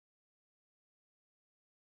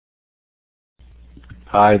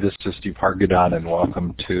Hi, this is Steve Hargadon, and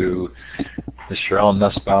welcome to the Sheryl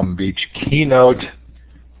Nussbaum-Beach Keynote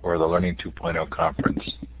for the Learning 2.0 conference.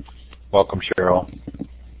 Welcome, Sheryl.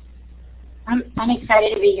 I'm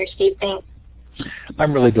excited to be here, Steve. Thanks.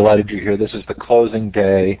 I'm really delighted you're here. This is the closing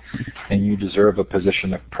day, and you deserve a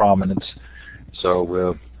position of prominence. So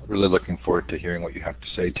we're really looking forward to hearing what you have to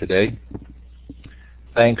say today.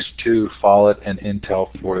 Thanks to Follett and Intel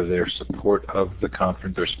for their support of the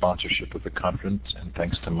conference, their sponsorship of the conference, and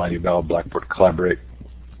thanks to Mighty Bell, Blackboard Collaborate,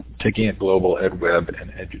 Taking It Global, EdWeb,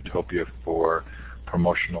 and Edutopia for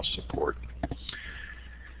promotional support.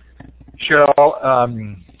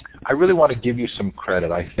 Sheryl, I really want to give you some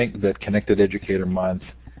credit. I think that Connected Educator Month,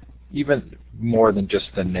 even more than just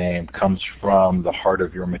the name, comes from the heart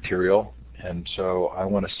of your material, and so I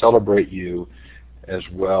want to celebrate you as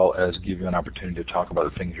well as give you an opportunity to talk about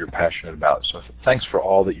the things you're passionate about. So thanks for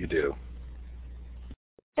all that you do.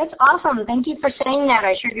 That's awesome. Thank you for saying that.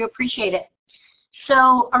 I sure do appreciate it.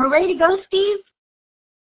 So are we ready to go, Steve?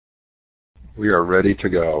 We are ready to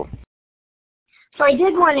go. So I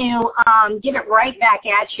did want to give it right back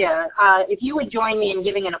at you. If you would join me in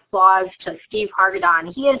giving an applause to Steve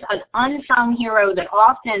Hargadon. He is an unsung hero that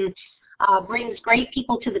often brings great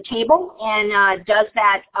people to the table and does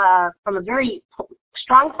that from a very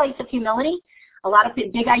strong place of humility. A lot of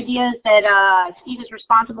big ideas that Steve is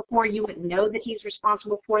responsible for, you wouldn't know that he's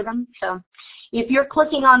responsible for them. So if you're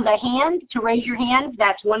clicking on the hand to raise your hand,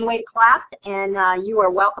 that's one way to clap, and you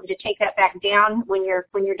are welcome to take that back down when you're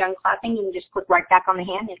done clapping. You can just click right back on the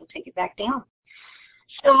hand. It'll take it back down.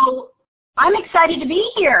 So I'm excited to be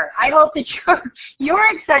here. I hope that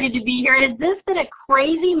you're excited to be here. Has this been a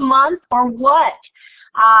crazy month or what?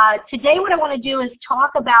 Today what I want to do is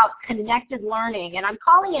talk about connected learning, and I'm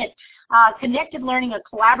calling it Connected Learning, a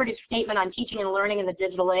collaborative statement on teaching and learning in the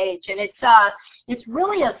digital age. And it's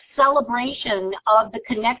really a celebration of the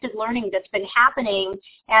connected learning that's been happening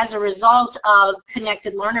as a result of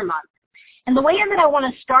Connected Learner Month. And the way that I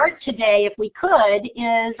want to start today, if we could,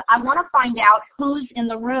 is I want to find out who's in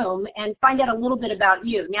the room and find out a little bit about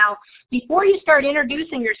you. Now, before you start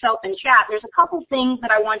introducing yourself in chat, there's a couple things that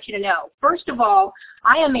I want you to know. First of all,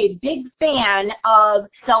 I am a big fan of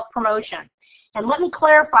self-promotion. And let me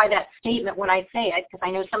clarify that statement when I say it, because I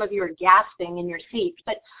know some of you are gasping in your seats.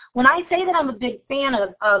 But when I say that I'm a big fan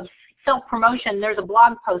of self-promotion, there's a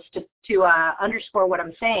blog post to underscore what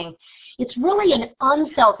I'm saying. It's really an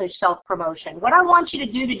unselfish self-promotion. What I want you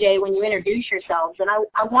to do today when you introduce yourselves, and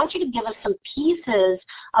I want you to give us some pieces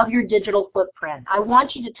of your digital footprint. I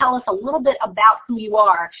want you to tell us a little bit about who you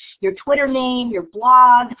are, your Twitter name, your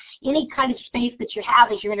blog, any kind of space that you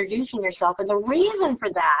have as you're introducing yourself. And the reason for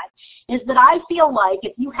that is that I feel like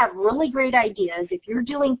if you have really great ideas, if you're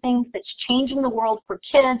doing things that's changing the world for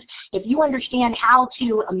kids, if you understand how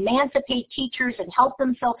to emancipate teachers and help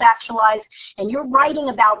them self-actualize, and you're writing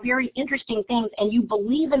about very interesting things and you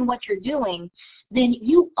believe in what you're doing, then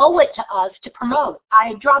you owe it to us to promote.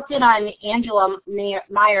 I dropped in on Angela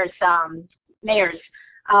Mayer's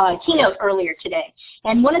keynote earlier today,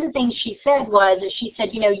 and one of the things she said was,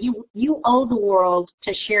 you owe the world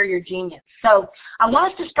to share your genius. So I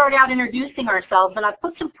want us to start out introducing ourselves, and I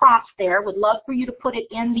put some prompts there. Would love for you to put it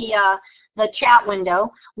in the chat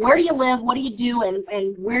window. Where do you live? What do you do?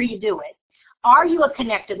 And where do you do it? Are you a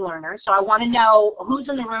connected learner? So I want to know who's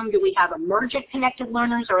in the room. Do we have emergent connected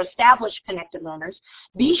learners or established connected learners?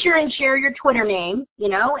 Be sure and share your Twitter name,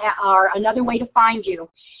 or another way to find you.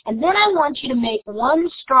 And then I want you to make one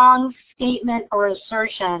strong statement or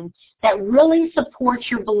assertion that really supports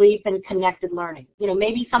your belief in connected learning.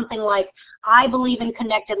 Maybe something like, I believe in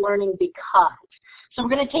connected learning because. So we're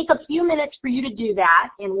going to take a few minutes for you to do that.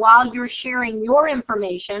 And while you're sharing your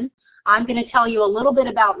information, I'm going to tell you a little bit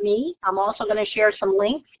about me. I'm also going to share some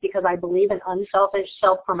links because I believe in unselfish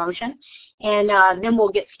self-promotion. And then we'll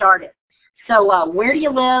get started. So where do you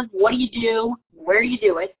live? What do you do? Where do you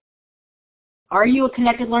do it? Are you a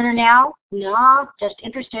connected learner now? No, just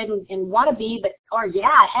interested in want to be, or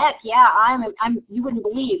yeah, heck yeah, you wouldn't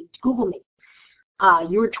believe. Google me.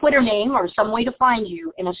 Your Twitter name or some way to find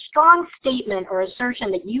you, and a strong statement or assertion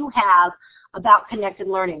that you have about connected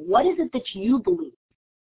learning. What is it that you believe?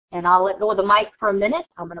 And I'll let go of the mic for a minute.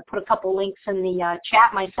 I'm going to put a couple links in the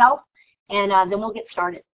chat myself, and then we'll get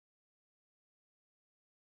started.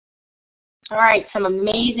 All right, some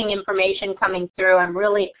amazing information coming through. I'm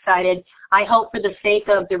really excited. I hope for the sake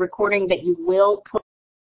of the recording that you will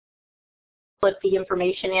put the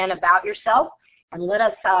information in about yourself. And let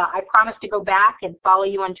us, I promise to go back and follow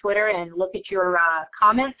you on Twitter and look at your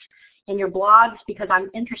comments in your blogs because I'm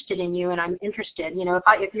interested in you and I'm interested.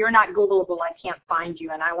 If you're not Googleable, I can't find you,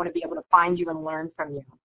 and I want to be able to find you and learn from you.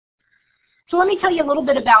 So let me tell you a little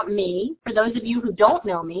bit about me. For those of you who don't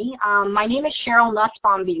know me, my name is Sheryl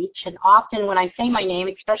Nussbaum-Beach, and often when I say my name,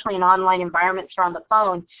 especially in online environments or on the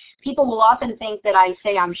phone, people will often think that I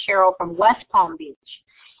say I'm Sheryl from West Palm Beach.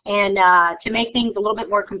 And to make things a little bit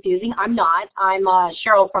more confusing, I'm not. I'm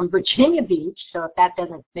Sheryl from Virginia Beach, so if that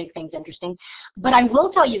doesn't make things interesting. But I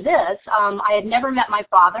will tell you this, I had never met my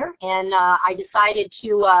father, and I decided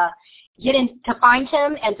to to find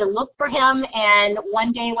him and to look for him, and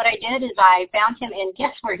one day what I did is I found him, and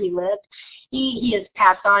guess where he lived? He has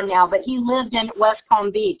passed on now, but he lived in West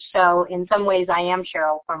Palm Beach, so in some ways I am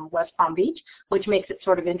Sheryl from West Palm Beach, which makes it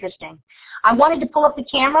sort of interesting. I wanted to pull up the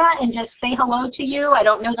camera and just say hello to you. I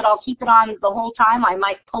don't know that I'll keep it on the whole time. I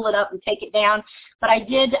might pull it up and take it down, but I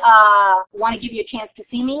did want to give you a chance to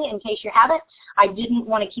see me in case you haven't. I didn't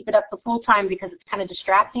want to keep it up the full time because it's kind of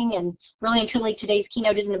distracting, and really and truly today's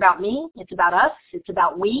keynote isn't about me. It's about us. It's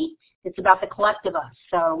about we. It's about the collective us.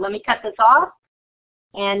 So let me cut this off.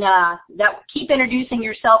 And keep introducing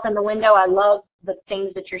yourself in the window. I love the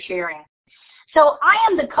things that you're sharing. So I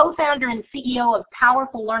am the co-founder and CEO of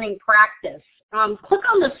Powerful Learning Practice. Click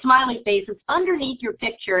on the smiley face. It's underneath your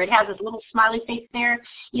picture. It has this little smiley face there.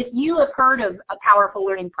 If you have heard of a Powerful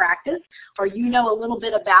Learning Practice or you know a little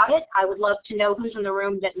bit about it, I would love to know who's in the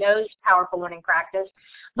room that knows Powerful Learning Practice.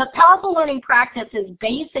 But Powerful Learning Practice is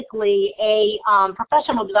basically a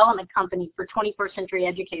professional development company for 21st century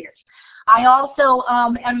educators. I also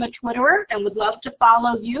am a Twitterer and would love to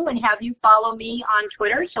follow you and have you follow me on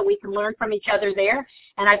Twitter so we can learn from each other there.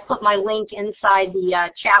 And I put my link inside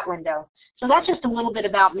the chat window. So that's just a little bit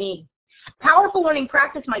about me. Powerful Learning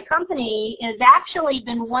Practice, my company, has actually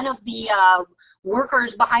been one of the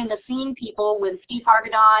workers behind the scene people with Steve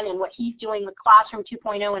Hargadon and what he's doing with Classroom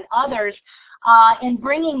 2.0 and others in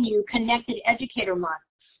bringing you Connected Educator Month.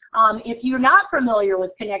 If you're not familiar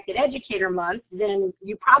with Connected Educator Month, then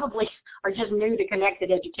you probably are just new to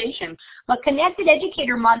Connected Education. But Connected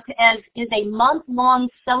Educator Month is a month-long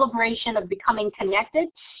celebration of becoming connected.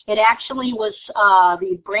 It actually was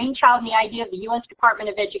the brainchild and the idea of the U.S. Department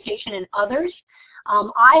of Education and others.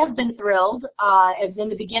 I have been thrilled. In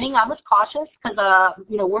the beginning, I was cautious because,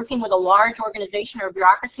 working with a large organization or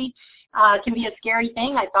bureaucracy can be a scary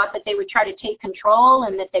thing. I thought that they would try to take control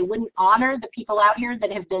and that they wouldn't honor the people out here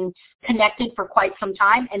that have been connected for quite some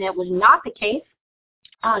time, and it was not the case.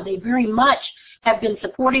 They very much have been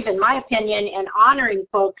supportive, in my opinion, and honoring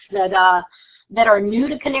folks that are new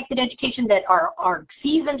to Connected Education, that are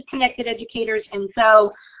seasoned Connected Educators, and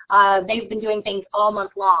so they've been doing things all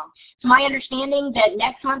month long. It's my understanding that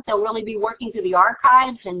next month they'll really be working through the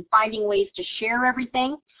archives and finding ways to share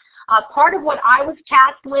everything. Part of what I was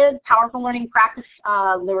tasked with, Powerful Learning Practice,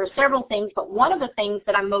 there were several things, but one of the things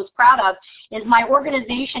that I'm most proud of is my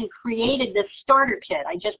organization created this starter kit.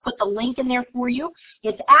 I just put the link in there for you.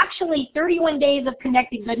 It's actually 31 days of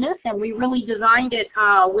connected goodness, and we really designed it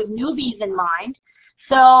with newbies in mind.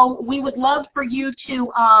 So we would love for you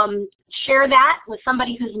to share that with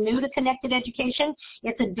somebody who's new to Connected Education.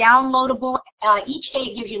 It's a downloadable. Each day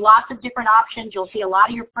it gives you lots of different options. You'll see a lot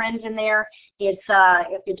of your friends in there.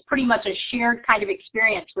 It's pretty much a shared kind of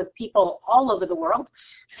experience with people all over the world.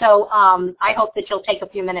 So I hope that you'll take a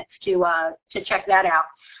few minutes to check that out.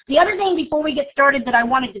 The other thing before we get started that I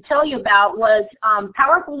wanted to tell you about was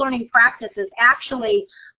Powerful Learning Practice is actually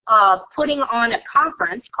putting on a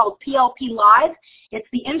conference called PLP Live. It's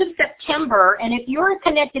the end of September, and if you're a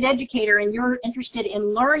Connected Educator and you're interested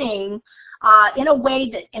in learning in a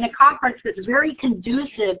way that, in a conference that's very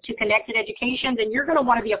conducive to Connected Education, then you're going to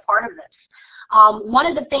want to be a part of this. One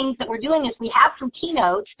of the things that we're doing is we have some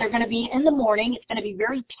keynotes. They're going to be in the morning. It's going to be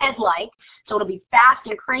very TED-like, so it'll be fast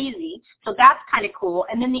and crazy. So that's kind of cool.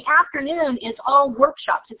 And then the afternoon is all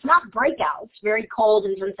workshops. It's not breakouts, very cold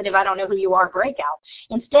and sensitive, I don't know who you are, breakout.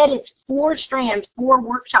 Instead, it's 4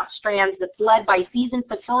 workshop strands that's led by seasoned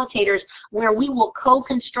facilitators where we will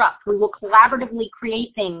co-construct. We will collaboratively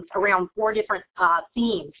create things around 4 different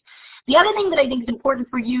themes. The other thing that I think is important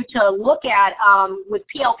for you to look at with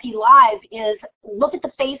PLP Live is look at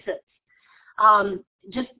the faces.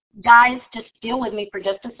 Guys, just deal with me for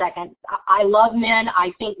just a second. I love men.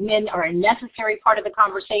 I think men are a necessary part of the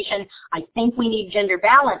conversation. I think we need gender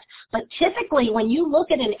balance. But typically, when you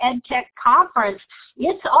look at an ed tech conference,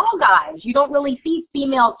 it's all guys. You don't really see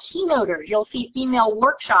female keynoters. You'll see female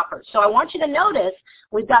workshoppers. So I want you to notice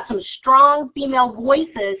we've got some strong female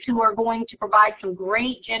voices who are going to provide some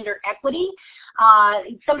great gender equity.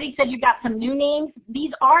 Somebody said you got some new names.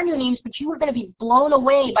 These are new names, but you are going to be blown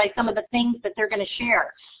away by some of the things that they're going to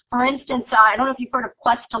share. For instance, I don't know if you've heard of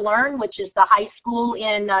Quest to Learn, which is the high school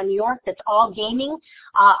in New York that's all gaming.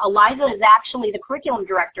 Eliza is actually the curriculum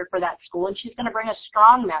director for that school, and she's going to bring a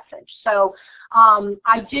strong message. So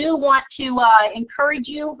I do want to encourage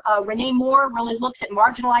you. Renee Moore really looks at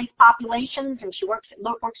marginalized populations, and she works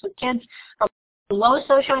with kids from low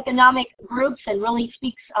socioeconomic groups and really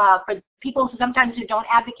speaks for people who sometimes who don't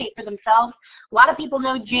advocate for themselves. A lot of people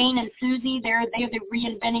know Jane and Susie. They're the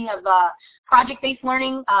reinventing of project-based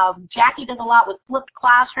learning. Jackie does a lot with flipped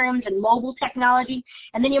classrooms and mobile technology.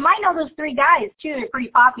 And then you might know those three guys, too. They're pretty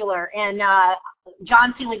popular. And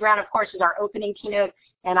John Seeley Brown, of course, is our opening keynote,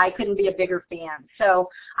 and I couldn't be a bigger fan. So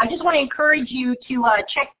I just want to encourage you to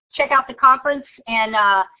check out the conference and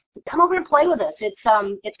come over and play with us. It's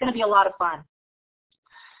going to be a lot of fun.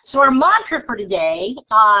 So our mantra for today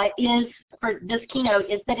for this keynote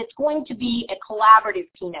is that it's going to be a collaborative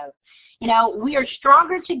keynote. You know, we are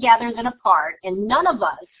stronger together than apart, and none of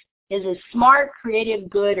us is as smart, creative,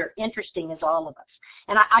 good, or interesting as all of us.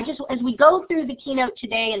 And I just, as we go through the keynote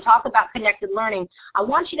today and talk about connected learning, I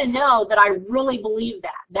want you to know that I really believe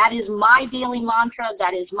that. That is my daily mantra.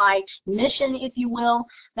 That is my mission, if you will,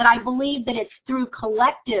 that I believe that it's through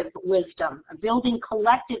collective wisdom, building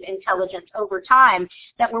collective intelligence over time,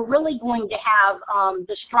 that we're really going to have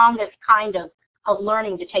the strongest kind of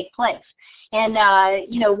learning to take place. And,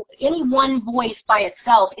 you know, any one voice by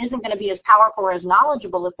itself isn't going to be as powerful or as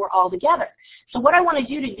knowledgeable if we're all together. So what I want to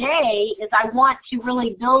do today is I want to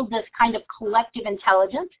really build this kind of collective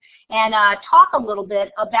intelligence and talk a little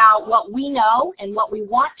bit about what we know and what we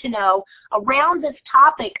want to know around this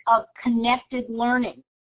topic of connected learning.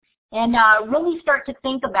 And really start to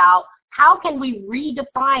think about how can we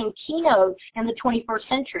redefine keynotes in the 21st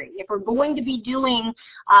century? If we're going to be doing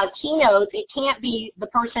keynotes, it can't be the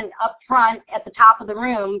person up front at the top of the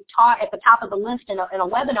room, at the top of the list in a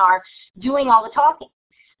webinar, doing all the talking.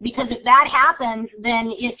 Because if that happens,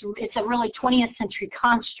 then it's a really 20th century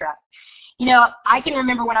construct. You know, I can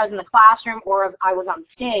remember when I was in the classroom or I was on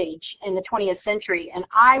stage in the 20th century, and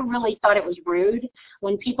I really thought it was rude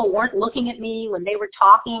when people weren't looking at me, when they were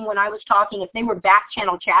talking, when I was talking, if they were back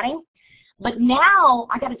channel chatting. But now,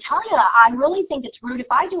 I got to tell you, I really think it's rude if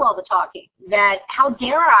I do all the talking. That how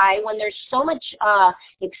dare I, when there's so much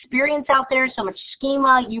experience out there, so much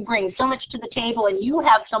schema, you bring so much to the table, and you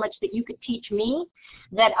have so much that you could teach me,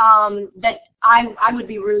 that I would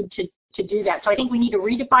be rude to do that. So I think we need to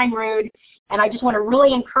redefine rude, and I just want to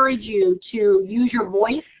really encourage you to use your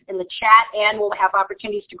voice in the chat, and we'll have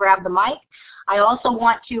opportunities to grab the mic. I also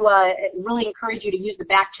want to really encourage you to use the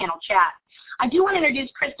back channel chat. I do want to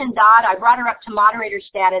introduce Kristen Dodd. I brought her up to moderator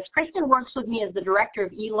status. Kristen works with me as the director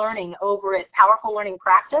of e-learning over at Powerful Learning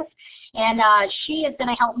Practice, and she is going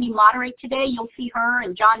to help me moderate today. You'll see her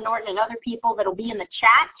and John Norton and other people that will be in the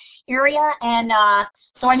chat area, and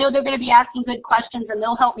so I know they're going to be asking good questions, and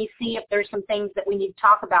they'll help me see if there's some things that we need to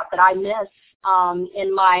talk about that I miss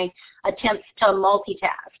in my attempts to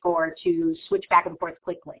multitask or to switch back and forth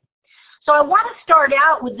quickly. So I want to start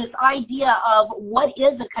out with this idea of what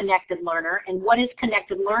is a connected learner and what is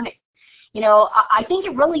connected learning. You know, I think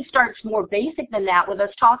it really starts more basic than that with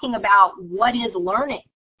us talking about what is learning.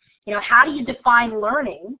 You know, how do you define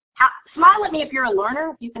learning? Smile at me if you're a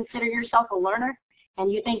learner, if you consider yourself a learner,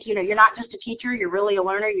 and you think, you know, you're not just a teacher, you're really a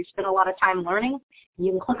learner, you spend a lot of time learning.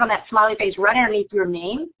 You can click on that smiley face right underneath your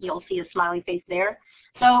name. You'll see a smiley face there.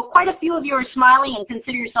 So quite a few of you are smiling and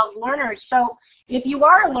consider yourselves learners. So if you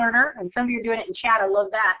are a learner, and some of you are doing it in chat, I love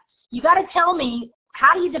that, you got to tell me,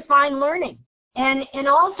 how do you define learning? And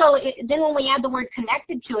also, then when we add the word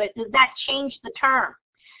connected to it, does that change the term?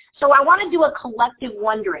 So I want to do a collective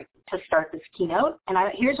wondering to start this keynote, and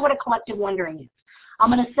here's what a collective wondering is.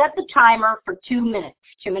 I'm going to set the timer for 2 minutes.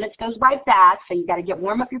 2 minutes goes by fast, so you got to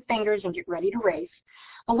warm up your fingers and get ready to race.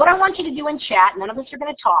 But what I want you to do in chat, none of us are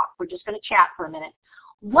going to talk, we're just going to chat for a minute.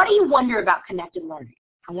 What do you wonder about connected learning?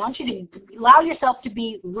 I want you to allow yourself to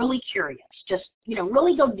be really curious. Just, you know,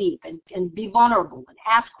 really go deep and be vulnerable and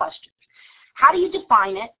ask questions. How do you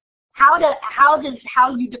define it? How does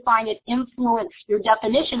how you define it influence your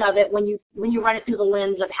definition of it when you run it through the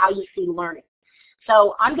lens of how you see learning?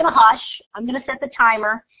 So I'm going to hush. I'm going to set the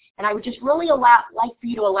timer, and I would just really like for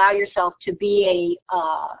you to allow yourself to be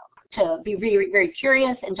very, very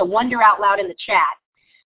curious and to wonder out loud in the chat.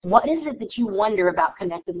 What is it that you wonder about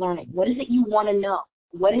connected learning? What is it you want to know?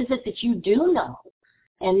 What is it that you do know?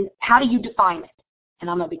 And how do you define it? And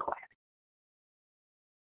I'm going to be quiet.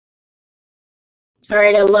 All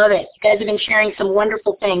right, I love it. You guys have been sharing some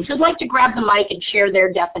wonderful things. Who'd like to grab the mic and share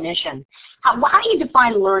their definition? How do you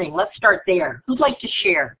define learning? Let's start there. Who'd like to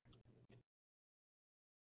share?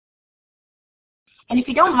 And if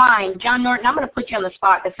you don't mind, John Norton, I'm going to put you on the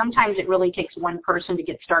spot because sometimes it really takes one person to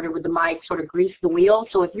get started with the mic, sort of grease the wheel.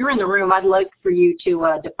 So if you're in the room, I'd like for you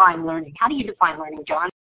to define learning. How do you define learning, John?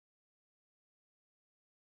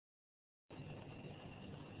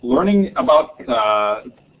 Learning about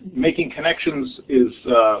making connections is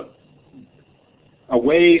a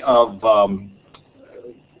way of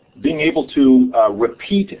being able to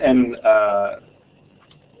repeat and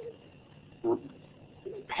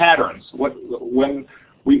patterns. When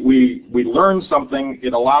we learn something,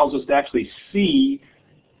 it allows us to actually see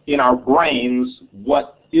in our brains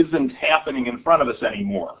what isn't happening in front of us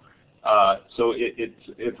anymore. So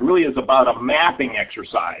it really is about a mapping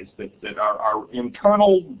exercise that our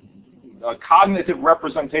internal cognitive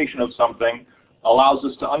representation of something allows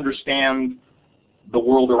us to understand the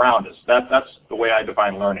world around us. That's the way I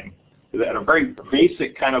define learning, at a very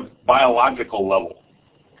basic kind of biological level.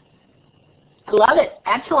 I love it.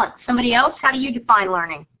 Excellent. Somebody else, how do you define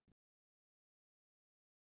learning?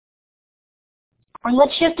 Or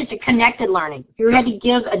let's shift it to connected learning. If you had to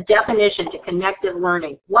give a definition to connected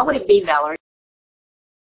learning, what would it be, Valerie?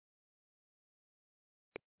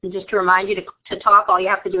 And just to remind you to talk, all you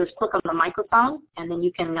have to do is click on the microphone, and then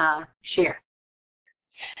you can share.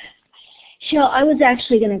 Sheryl, I was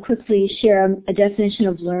actually going to quickly share a definition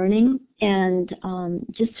of learning, and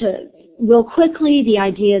just to real quickly, the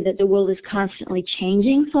idea that the world is constantly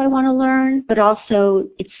changing, so I want to learn, but also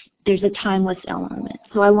there's a timeless element.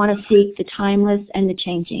 So I want to seek the timeless and the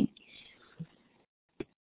changing.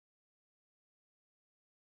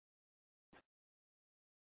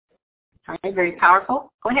 All right, very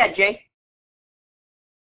powerful. Go ahead, Jay.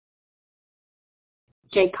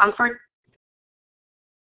 Jay Comfort.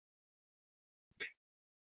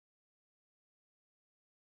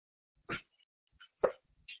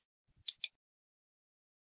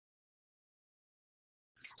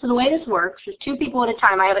 So the way this works is 2 people at a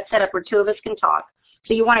time. I have it set up where 2 of us can talk.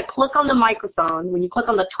 So you want to click on the microphone. When you click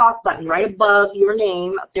on the talk button right above your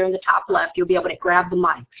name, up there in the top left, you'll be able to grab the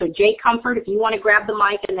mic. So Jay Comfort, if you want to grab the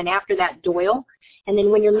mic, and then after that, Doyle. And then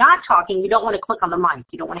when you're not talking, you don't want to click on the mic.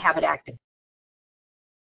 You don't want to have it active.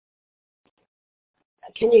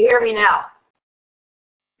 Can you hear me now?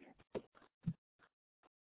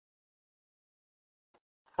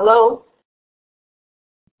 Hello?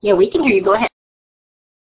 Yeah, we can hear you. Go ahead.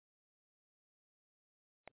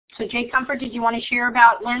 So Jay Comfort, did you want to share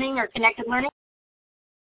about learning or connected learning?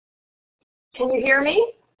 Can you hear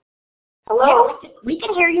me? Hello? Yeah, we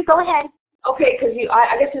can hear you. Go ahead. Okay, because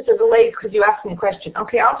I guess it's a delay because you asked me a question.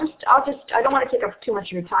 Okay, I don't want to take up too much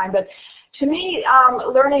of your time, but to me,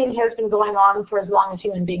 learning has been going on for as long as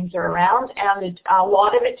human beings are around, and a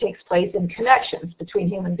lot of it takes place in connections between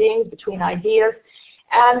human beings, between ideas.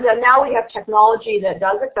 And now we have technology that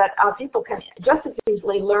does it, but people can just as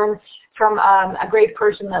easily learn from a great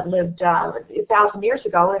person that lived 1,000 years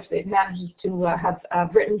ago if it manages to have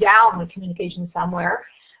written down the communication somewhere.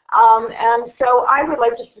 And so I would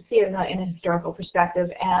like just to see it in a historical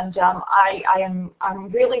perspective, and I'm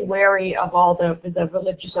really wary of all the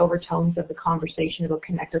religious overtones of the conversation about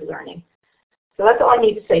connected learning. So that's all I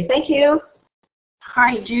need to say. Thank you. All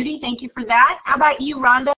right, Judy, thank you for that. How about you,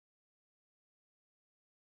 Rhonda?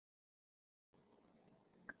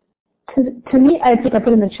 To me, I think I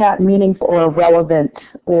put in the chat meaningful or relevant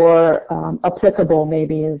or applicable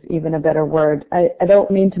maybe is even a better word. I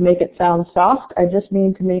don't mean to make it sound soft. I just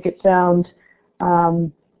mean to make it sound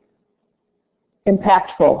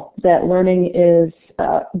impactful, that learning is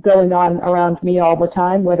going on around me all the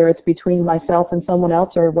time, whether it's between myself and someone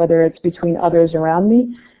else or whether it's between others around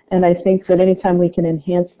me. And I think that anytime we can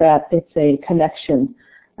enhance that, it's a connection.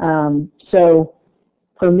 So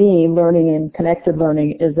for me, learning and connected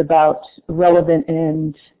learning is about relevant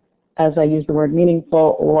and, as I use the word,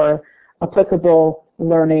 meaningful or applicable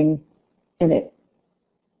learning in it.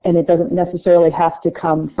 And it doesn't necessarily have to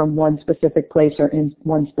come from one specific place or in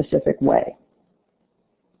one specific way.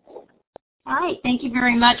 All right. Thank you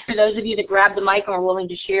very much for those of you that grabbed the mic and are willing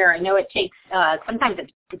to share. I know it takes, sometimes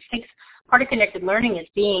it takes, part of connected learning is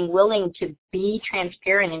being willing to be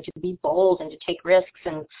transparent and to be bold and to take risks.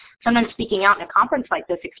 And sometimes speaking out in a conference like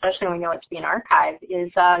this, especially when we know it's being archived, is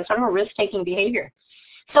sort of a risk-taking behavior.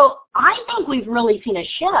 So I think we've really seen a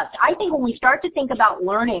shift. I think when we start to think about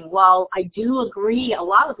learning, while I do agree a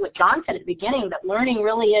lot with what John said at the beginning, that learning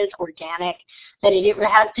really is organic, that it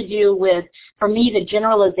has to do with, for me, the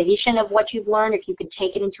generalization of what you've learned. If you could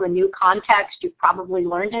take it into a new context, you've probably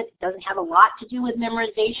learned it. It doesn't have a lot to do with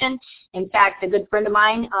memorization. In fact, a good friend of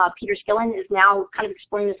mine, Peter Skillen, is now kind of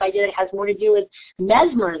exploring this idea that it has more to do with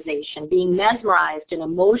mesmerization, being mesmerized and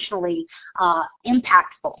emotionally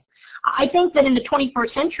impactful. I think that in the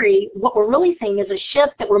 21st century, what we're really seeing is a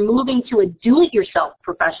shift that we're moving to a do-it-yourself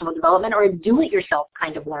professional development or a do-it-yourself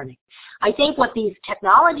kind of learning. I think what these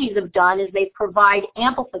technologies have done is they provide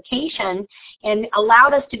amplification and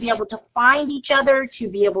allowed us to be able to find each other, to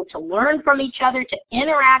be able to learn from each other, to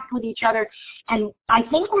interact with each other. And I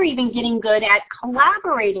think we're even getting good at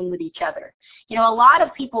collaborating with each other. You know, a lot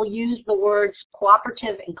of people use the words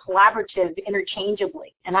cooperative and collaborative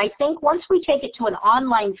interchangeably. And I think once we take it to an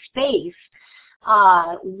online space,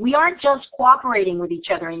 we aren't just cooperating with each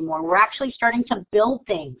other anymore. We're actually starting to build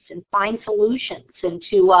things and find solutions and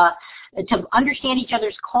to understand each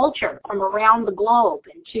other's culture from around the globe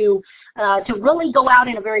and to really go out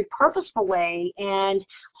in a very purposeful way and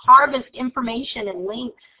harvest information and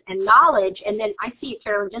links and knowledge. And then I see it,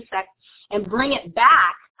 Carol, in just a sec, and bring it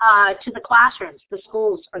back to the classrooms, the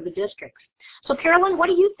schools, or the districts. So, Carolyn, what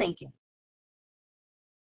are you thinking?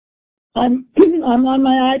 I'm on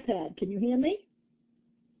my iPad. Can you hear me?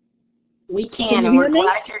 We can, and we're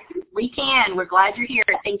glad you're here.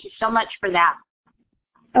 Thank you so much for that.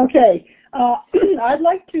 Okay. I'd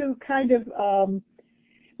like to kind of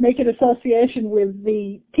make an association with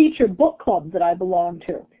the teacher book club that I belong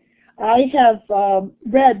to. I have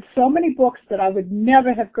read so many books that I would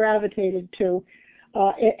never have gravitated to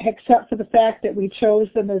except for the fact that we chose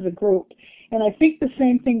them as a group. And I think the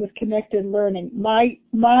same thing with connected learning.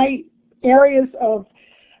 My areas of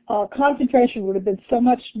concentration would have been so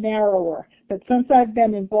much narrower, but since I've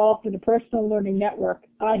been involved in a personal learning network,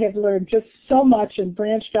 I have learned just so much and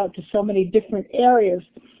branched out to so many different areas.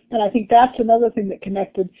 And I think that's another thing that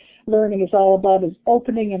connected learning is all about, is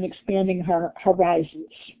opening and expanding our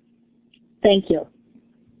horizons. Thank you.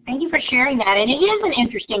 Thank you for sharing that. And it is an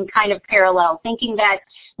interesting kind of parallel, thinking that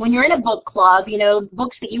when you're in a book club, you know,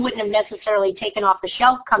 books that you wouldn't have necessarily taken off the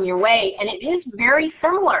shelf come your way. And it is very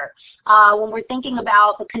similar when we're thinking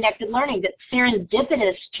about the connected learning, that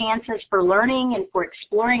serendipitous chances for learning and for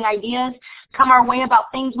exploring ideas come our way about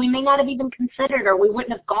things we may not have even considered, or we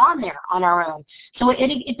wouldn't have gone there on our own. So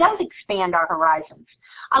it does expand our horizons.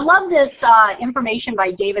 I love this information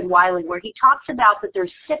by David Wiley, where he talks about that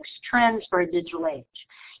there's 6 trends for a digital age.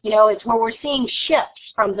 You know, it's where we're seeing shifts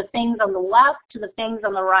from the things on the left to the things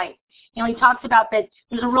on the right. You know, he talks about that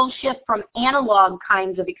there's a real shift from analog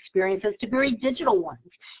kinds of experiences to very digital ones.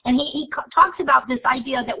 And he talks about this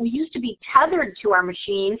idea that we used to be tethered to our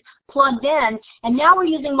machines, plugged in, and now we're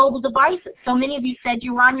using mobile devices. So many of you said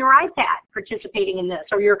you were on your iPad participating in this,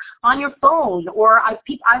 or you're on your phone, or I've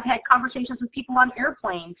had conversations with people on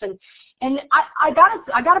airplanes. And I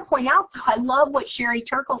gotta point out, I love what Sherry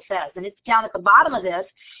Turkle says, and it's down at the bottom of this.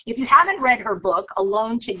 If you haven't read her book,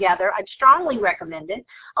 Alone Together, I'd strongly recommend it.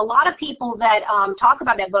 A lot of people that talk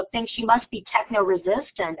about that book think she must be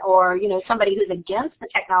techno-resistant, or, you know, somebody who's against the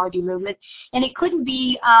technology movement, and it couldn't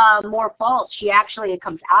be more false. She actually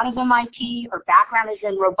comes out of MIT, her background is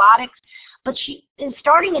in robotics, but she is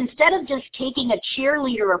starting, instead of just taking a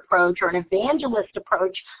cheerleader approach or an evangelist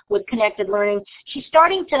approach with connected learning, she's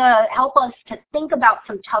starting to help us to think about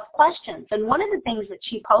some tough questions. And one of the things that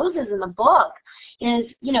she poses in the book is,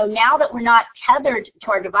 you know, now that we're not tethered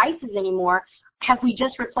to our devices anymore, have we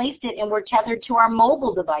just replaced it and we're tethered to our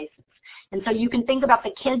mobile devices? And so you can think about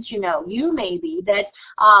the kids you know, you maybe, that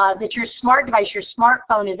your smart device, your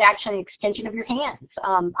smartphone is actually an extension of your hands.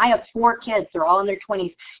 I have 4 kids. They're all in their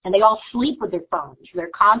 20s, and they all sleep with their phones.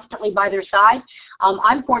 They're constantly by their side.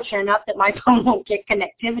 I'm fortunate enough that my phone won't get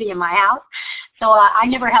connectivity in my house, so I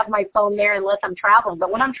never have my phone there unless I'm traveling.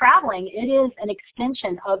 But when I'm traveling, it is an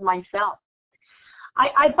extension of myself.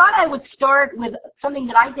 I thought I would start with something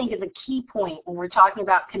that I think is a key point when we're talking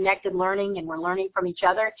about connected learning and we're learning from each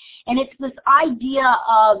other, and it's this idea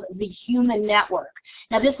of the human network.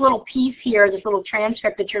 Now, this little piece here, this little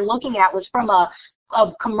transcript that you're looking at, was from a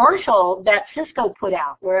commercial that Cisco put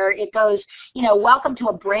out, where it goes, you know, welcome to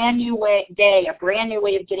a brand new day, a brand new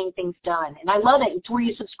way of getting things done. And I love it. It's where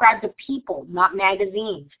you subscribe to people, not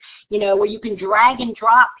magazines, you know, where you can drag and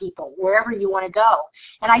drop people wherever you want to go.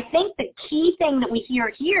 And I think the key thing that we hear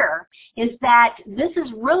here is that this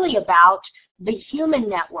is really about the human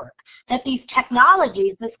network, that these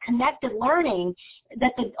technologies, this connected learning,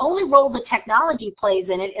 that the only role the technology plays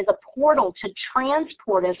in it is a portal to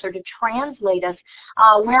transport us or to translate us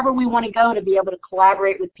wherever we want to go to be able to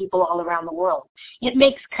collaborate with people all around the world. It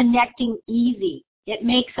makes connecting easy. It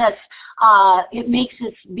makes us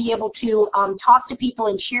be able to talk to people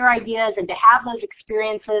and share ideas and to have those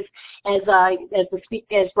experiences as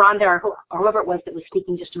Rhonda or whoever it was that was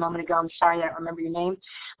speaking just a moment ago. I'm sorry I don't remember your name,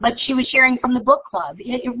 but she was sharing from the book club.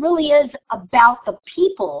 It really is about the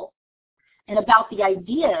people and about the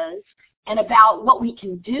ideas and about what we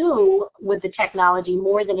can do with the technology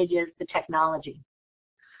more than it is the technology.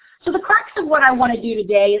 So the crux of what I want to do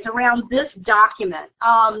today is around this document.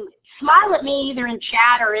 Smile at me either in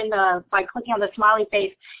chat or by clicking on the smiley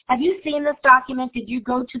face. Have you seen this document? Did you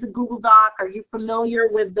go to the Google Doc? Are you familiar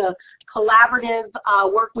with the collaborative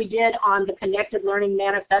work we did on the Connected Learning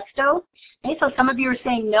Manifesto? Okay, so some of you are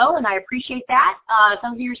saying no, and I appreciate that.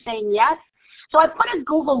 Some of you are saying yes. So I put a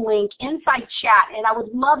Google link inside chat, and I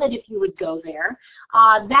would love it if you would go there.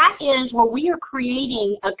 That is where we are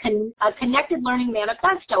creating a Connected Learning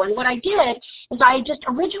Manifesto. And what I did is I just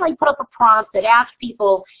originally put up a prompt that asked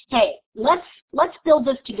people, hey, let's build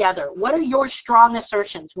this together. What are your strong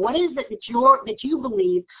assertions? What is it that you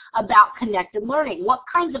believe about connected learning? What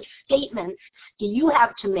kinds of statements do you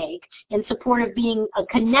have to make in support of being a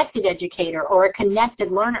connected educator or a connected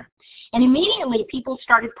learner? And immediately people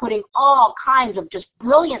started putting all kinds of just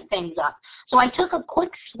brilliant things up. So I took a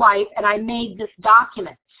quick swipe and I made this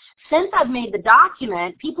document. Since I've made the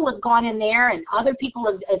document, people have gone in there and other people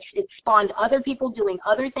it's spawned other people doing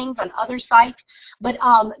other things on other sites. But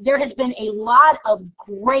there has been a lot of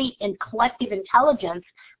great and collective intelligence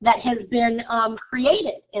that has been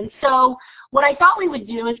created. And so what I thought we would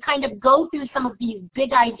do is kind of go through some of these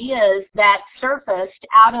big ideas that surfaced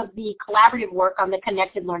out of the collaborative work on the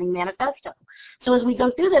Connected Learning Manifesto. So as we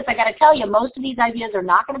go through this, I got to tell you, most of these ideas are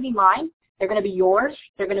not going to be mine. They're going to be yours.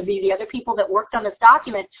 They're going to be the other people that worked on this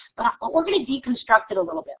document. But we're going to deconstruct it a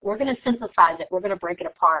little bit. We're going to synthesize it. We're going to break it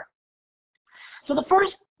apart. So the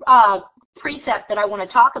first precept that I want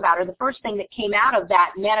to talk about, or the first thing that came out of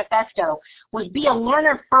that manifesto, was be a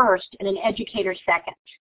learner first and an educator second.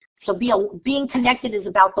 So being connected is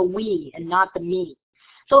about the we and not the me.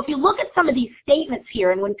 So if you look at some of these statements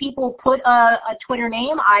here, and when people put a Twitter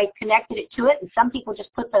name, I connected it to it, and some people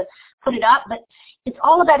just put it up, but it's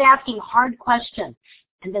all about asking hard questions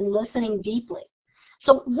and then listening deeply.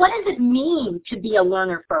 So what does it mean to be a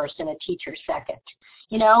learner first and a teacher second?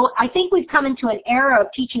 You know, I think we've come into an era of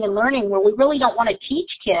teaching and learning where we really don't want to teach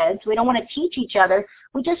kids. We don't want to teach each other.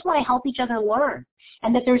 We just want to help each other learn.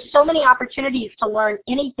 And that there's so many opportunities to learn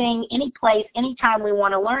anything, any place, anytime we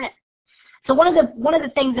want to learn it. So one of the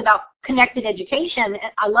things about connected education,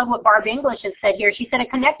 I love what Barb English has said here. She said a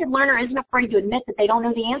connected learner isn't afraid to admit that they don't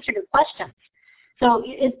know the answer to questions. So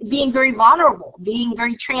it's being very vulnerable, being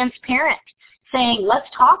very transparent, saying, let's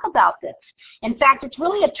talk about this. In fact, it's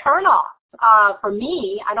really a turnoff for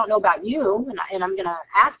me. I don't know about you, and I'm going to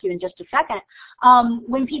ask you in just a second,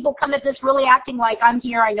 when people come at this really acting like I'm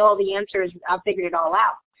here, I know all the answers, I've figured it all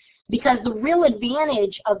out. Because the real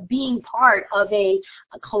advantage of being part of a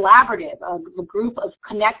collaborative, a group of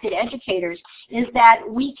connected educators, is that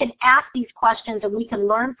we can ask these questions and we can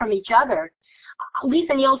learn from each other.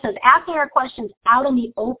 Lisa Neal says, asking our questions out in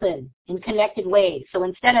the open in connected ways. So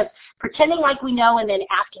instead of pretending like we know and then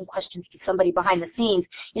asking questions to somebody behind the scenes,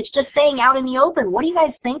 it's just saying out in the open, what do you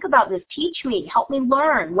guys think about this? Teach me, help me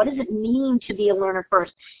learn. What does it mean to be a learner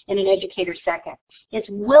first and an educator second? It's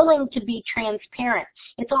willing to be transparent.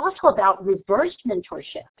 It's also about reversed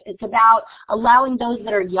mentorship. It's about allowing those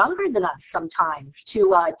that are younger than us sometimes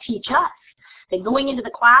to teach us. That going into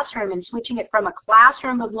the classroom and switching it from a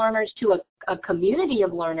classroom of learners to a community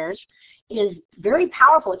of learners is very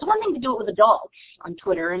powerful. It's one thing to do it with adults on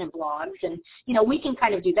Twitter and in blogs, and we can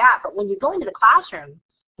kind of do that. But when you go into the classroom,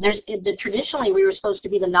 traditionally we were supposed to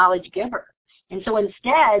be the knowledge giver, and so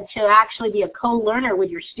instead to actually be a co-learner with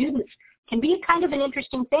your students can be kind of an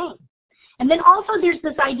interesting thing. And then also there's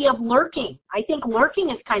this idea of lurking. I think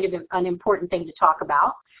lurking is kind of an important thing to talk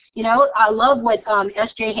about. I love what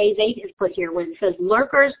S.J. Hayes 8 has put here, where it says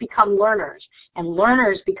lurkers become learners and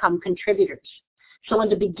learners become contributors. So in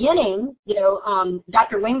the beginning,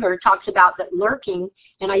 Dr. Winger talks about that lurking,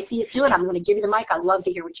 and I see you soon. I'm going to give you the mic. I'd love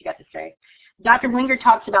to hear what you got to say. Dr. Winger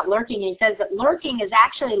talks about lurking, and he says that lurking is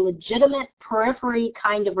actually a legitimate periphery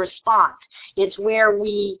kind of response. It's where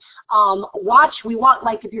we watch,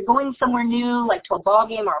 like if you're going somewhere new, like to a ball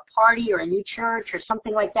game or a party or a new church or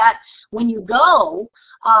something like that, when you go,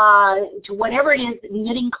 to whatever it is,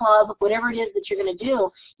 knitting club, whatever it is that you're going to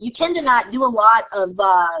do, you tend to not do a lot of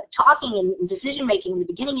talking and decision making in the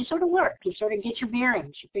beginning. You sort of work, you sort of get your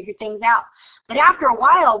bearings, you figure things out. But after a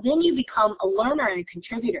while, then you become a learner and a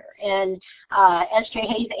contributor. And S.J.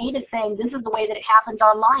 Hayes 8 is saying this is the way that it happens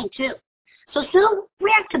online too. So Sue,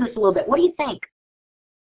 react to this a little bit. What do you think?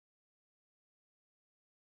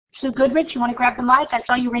 Sue Goodrich, you want to grab the mic? I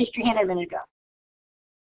saw you raised your hand a minute ago.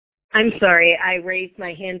 I'm sorry, I raised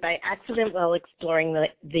my hand by accident while exploring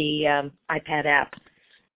the iPad app.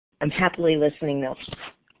 I'm happily listening though.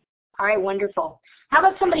 All right, wonderful. How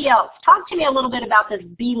about somebody else? Talk to me a little bit about this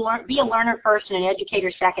be a learner first and an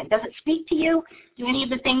educator second. Does it speak to you? Do any of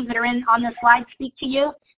the things that are on the slide speak to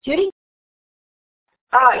you? Judy?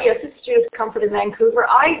 Yes, it's Judith Comfort in Vancouver.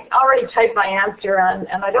 I already typed my answer,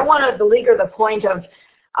 and I don't want to beleaguer the point of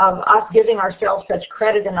us giving ourselves such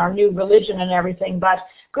credit in our new religion and everything, but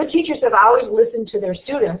good teachers have always listened to their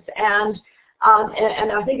students, and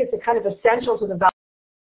I think it's a kind of essential to the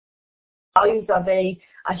values of a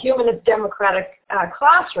humanist democratic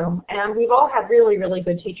classroom. And we've all had really, really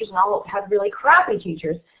good teachers, and all had really crappy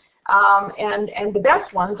teachers. And the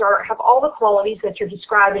best ones have all the qualities that you're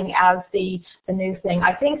describing as the new thing.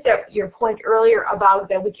 I think that your point earlier about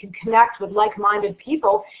that we can connect with like-minded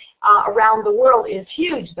people around the world is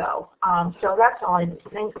huge, though. So that's all.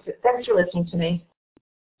 Thanks for listening to me.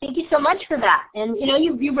 Thank you so much for that. And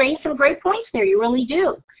you raised some great points there. You really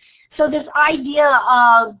do. So this idea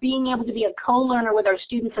of being able to be a co-learner with our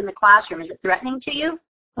students in the classroom, is it threatening to you?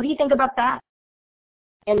 What do you think about that?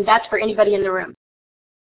 And that's for anybody in the room.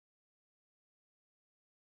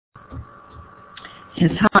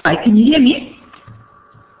 Yes, hi. Can you hear me?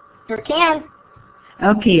 Sure can.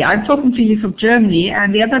 Okay, I'm talking to you from Germany,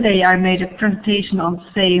 and the other day I made a presentation on the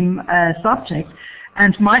same subject,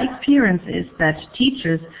 and my experience is that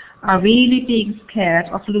teachers are really being scared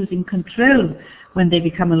of losing control when they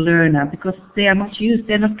become a learner, because they are not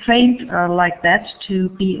trained like that to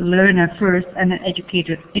be a learner first and an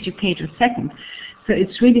educator second. So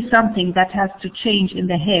it's really something that has to change in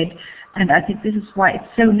the head. And I think this is why it's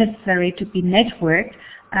so necessary to be networked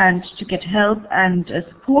and to get help and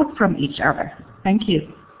support from each other. Thank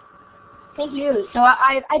you. Thank you. So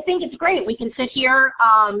I think it's great. We can sit here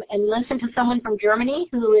and listen to someone from Germany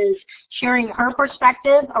who is sharing her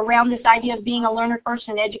perspective around this idea of being a learner first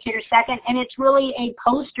and educator second. And it's really a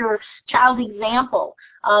poster child example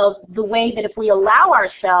of the way that if we allow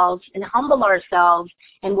ourselves and humble ourselves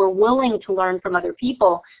and we're willing to learn from other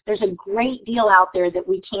people, there's a great deal out there that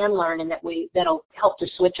we can learn and that'll help to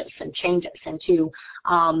switch us and change us into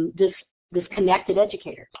this connected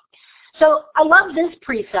educator. So I love this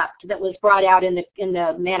precept that was brought out in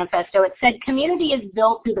the manifesto. It said community is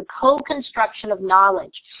built through the co-construction of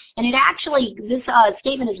knowledge. And it actually, this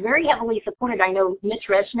statement is very heavily supported. I know Mitch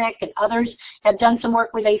Resnick and others have done some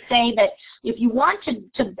work where they say that if you want to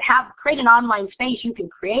create an online space, you can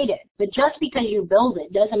create it. But just because you build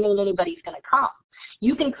it doesn't mean anybody's going to come.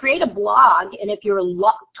 You can create a blog, and if you're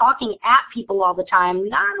talking at people all the time,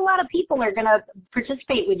 not a lot of people are going to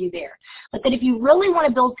participate with you there. But that if you really want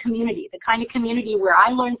to build community, the kind of community where I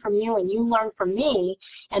learn from you and you learn from me,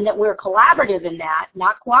 and that we're collaborative in that,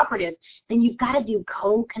 not cooperative, then you've got to do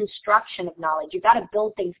co-construction of knowledge. You've got to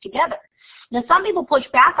build things together. Now, some people push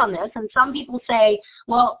back on this, and some people say,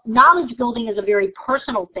 well, knowledge building is a very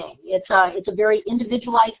personal thing. It's a very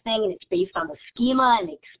individualized thing, and it's based on the schema and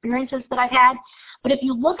the experiences that I've had. But if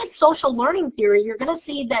you look at social learning theory, you're going to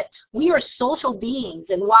see that we are social beings,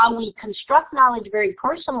 and while we construct knowledge very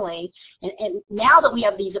personally, and now that we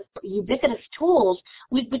have these ubiquitous tools,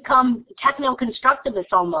 we've become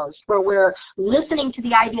techno-constructivists almost, where we're listening to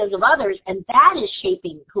the ideas of others, and that is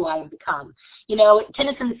shaping who I have become.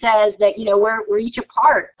 Tennyson says that, we're each a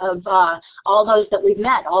part of all those that we've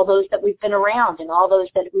met, all those that we've been around, and all those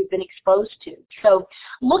that we've been exposed to. So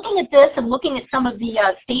looking at this and looking at some of the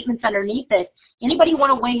statements underneath it, anybody want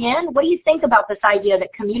to weigh in? What do you think about this idea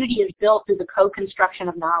that community is built through the co-construction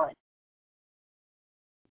of knowledge?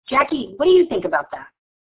 Jackie, what do you think about that?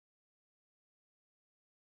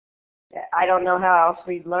 I don't know how else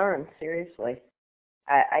we'd learn, seriously.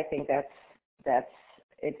 I think that's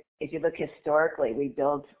it. If you look historically, we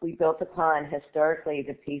built upon historically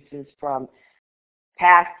the pieces from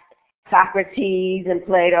past Socrates and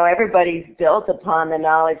Plato. Everybody's built upon the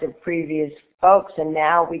knowledge of previous folks, and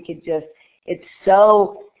now we could just, it's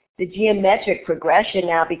so the geometric progression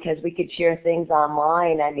now because we could share things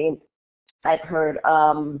online. I mean, I've heard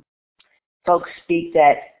folks speak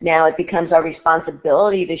that now it becomes our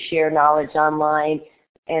responsibility to share knowledge online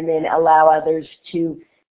and then allow others to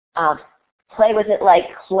play with it like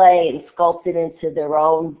clay and sculpt it into their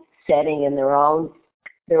own setting and their own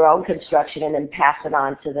their own construction and then pass it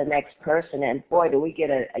on to the next person. And boy, do we get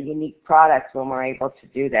a unique product when we're able to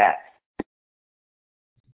do that.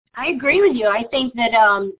 I agree with you. I think that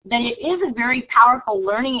that it is a very powerful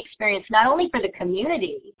learning experience, not only for the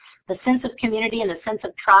community, the sense of community and the sense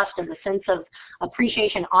of trust and the sense of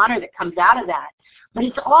appreciation, honor that comes out of that, but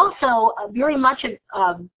it's also very much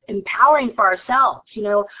empowering for ourselves. You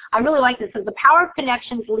know, I really like this. As the power of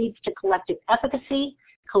connections leads to collective efficacy,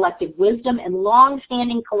 collective wisdom, and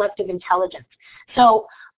long-standing collective intelligence. So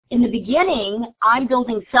in the beginning, I'm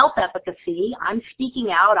building self-efficacy. I'm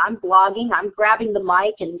speaking out. I'm blogging. I'm grabbing the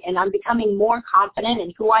mic, and I'm becoming more confident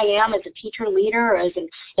in who I am as a teacher leader, as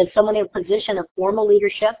someone in a position of formal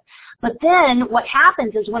leadership. But then what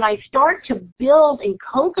happens is when I start to build and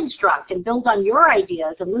co-construct and build on your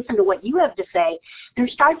ideas and listen to what you have to say, there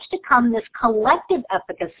starts to come this collective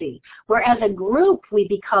efficacy, where as a group we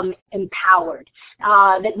become empowered,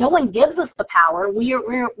 that no one gives us the power. We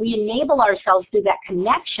enable ourselves through that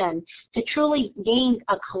connection to truly gain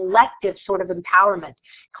a collective sort of empowerment.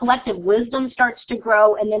 Collective wisdom starts to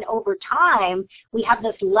grow, and then over time we have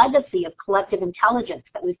this legacy of collective intelligence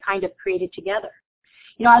that we've kind of created together.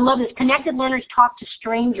 You know, I love this. Connected learners talk to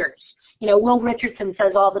strangers. You know, Will Richardson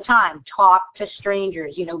says all the time, talk to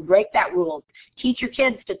strangers, you know, break that rule. Teach your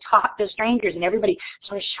kids to talk to strangers, and everybody's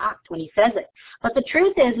sort of shocked when he says it. But the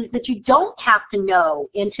truth is that you don't have to know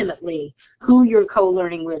intimately who you're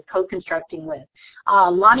co-learning with, co-constructing with.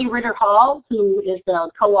 Lonnie Ritter Hall, who is the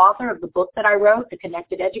co-author of the book that I wrote, The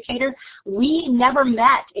Connected Educator, we never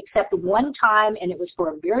met except one time, and it was for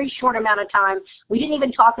a very short amount of time. We didn't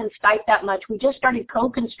even talk in Skype that much. We just started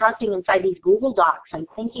co-constructing inside these Google Docs and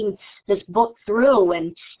thinking this book through,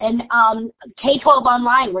 and K-12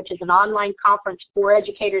 Online, which is an online conference for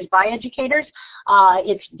educators by educators.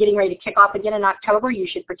 It's getting ready to kick off again in October. You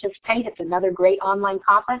should participate. It's another great online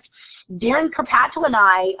conference. Darren Carpatto and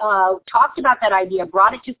I talked about that idea,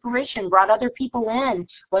 brought it to fruition, brought other people in.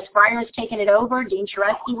 Wes Fryer has taken it over. Dean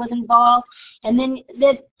Sharesky was involved. And then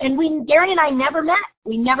Darren and I never met.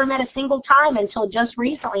 We never met a single time until just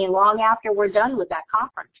recently and long after we're done with that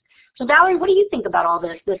conference. So Valerie, what do you think about all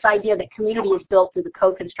this idea that community is built through the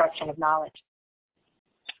co-construction of knowledge?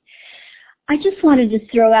 I just wanted to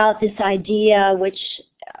throw out this idea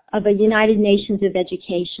of a United Nations of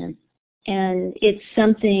Education. And it's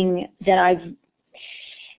something that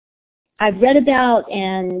I've read about,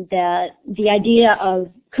 and that the idea of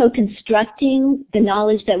co-constructing the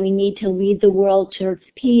knowledge that we need to lead the world towards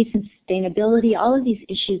peace and sustainability, all of these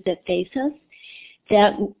issues that face us,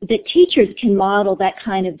 that teachers can model that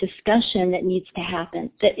kind of discussion that needs to happen,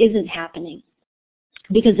 that isn't happening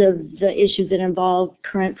because of the issues that involve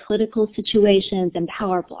current political situations and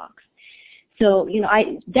power blocks. So, you know,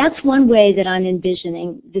 that's one way that I'm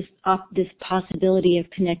envisioning this possibility of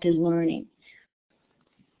connected learning.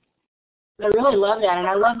 I really love that, and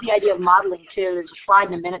I love the idea of modeling, too. There's a slide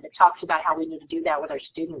in a minute that talks about how we need to do that with our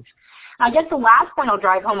students. I guess the last point I'll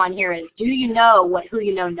drive home on here is, do you know what who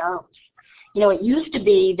you know knows? You know, it used to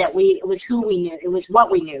be that it was who we knew. It was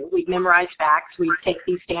what we knew. We'd memorize facts. We'd take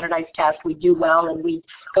these standardized tests. We'd do well, and we'd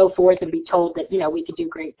go forth and be told that, you know, we could do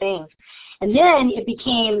great things. And then it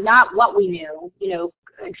became not what we knew, you know,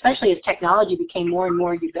 especially as technology became more and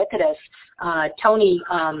more ubiquitous. Tony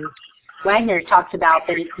Wagner talks about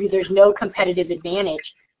that there's no competitive advantage.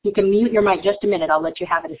 You can mute your mic just a minute. I'll let you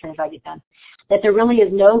have it as soon as I get done. That there really is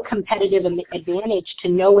no competitive advantage to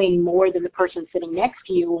knowing more than the person sitting next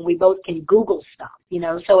to you when we both can Google stuff, you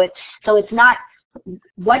know. So it's not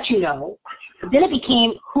what you know, but then it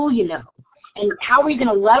became who you know. And how are you going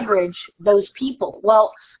to leverage those people?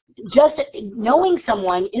 Well, just knowing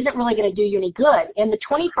someone isn't really going to do you any good. In the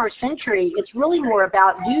 21st century, it's really more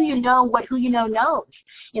about, do you know what who you know knows?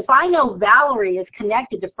 If I know Valerie is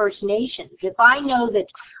connected to First Nations, if I know that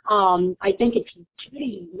I think it's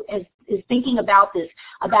Judy is thinking about this,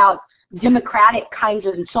 about democratic kinds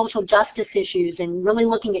of social justice issues and really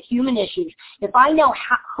looking at human issues, if I know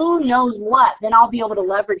who knows what, then I'll be able to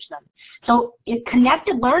leverage them. So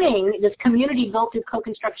connected learning, this community built through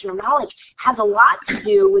co-construction of knowledge, has a lot to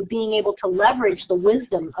do with being able to leverage the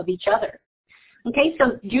wisdom of each other. Okay,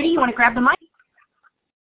 so Judy, you want to grab the mic?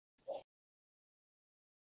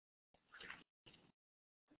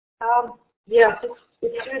 Yes,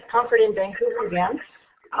 it's Judith Comfort in Vancouver again.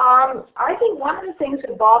 I think one of the things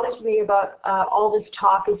that bothers me about all this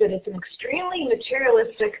talk is that it's an extremely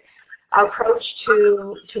materialistic approach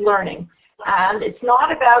to learning. And it's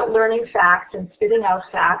not about learning facts and spitting out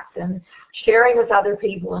facts and sharing with other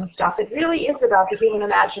people and stuff. It really is about the human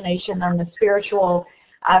imagination and the spiritual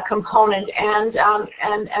component. And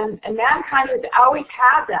mankind has always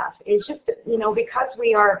had that. It's just, you know, because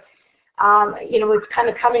we are it's kind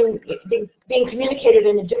of being communicated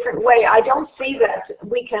in a different way. I don't see that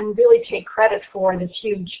we can really take credit for this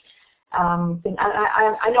huge thing.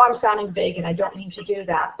 I know I'm sounding vague, and I don't mean to do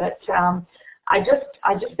that, but I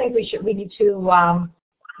just think we need to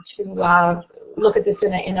look at this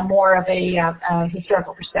in a more of a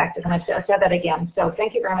historical perspective. And I said that again. So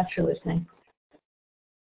thank you very much for listening.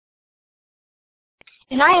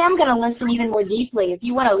 And I am going to listen even more deeply. If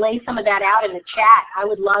you want to lay some of that out in the chat, I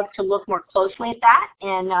would love to look more closely at that.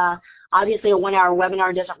 And obviously a 1-hour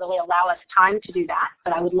webinar doesn't really allow us time to do that,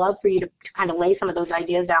 but I would love for you to kind of lay some of those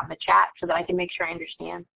ideas out in the chat so that I can make sure I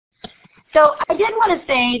understand. So I did want to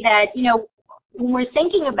say that, when we're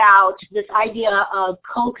thinking about this idea of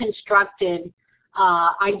co-constructed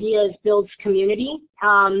ideas builds community,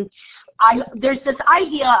 there's this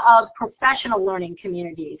idea of professional learning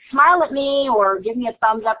communities. Smile at me or give me a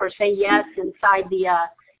thumbs up or say yes inside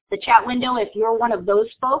the chat window if you're one of those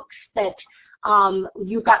folks that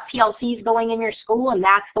you've got PLCs going in your school and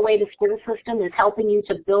that's the way the school system is helping you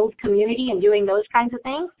to build community and doing those kinds of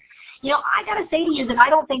things. I got to say to you that I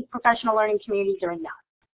don't think professional learning communities are enough.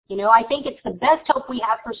 I think it's the best hope we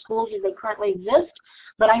have for schools as they currently exist,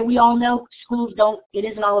 but we all know it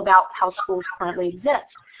isn't all about how schools currently exist.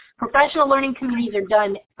 Professional learning communities are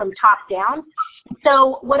done from top down.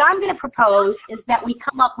 So what I'm going to propose is that we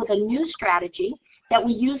come up with a new strategy, that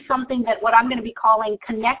we use something that what I'm going to be calling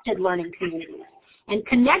connected learning communities. And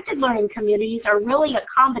connected learning communities are really a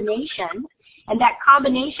combination, and that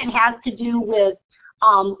combination has to do with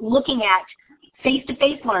looking at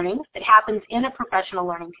face-to-face learning that happens in a professional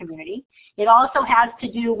learning community. It also has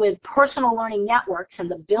to do with personal learning networks and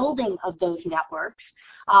the building of those networks,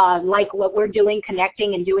 like what we're doing,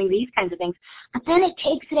 connecting and doing these kinds of things. But then it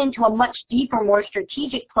takes it into a much deeper, more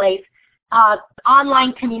strategic place,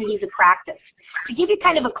 online communities of practice. To give you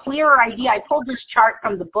kind of a clearer idea, I pulled this chart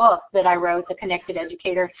from the book that I wrote, The Connected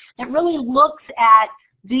Educator, that really looks at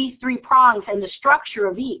these 3 prongs and the structure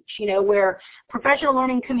of each, where professional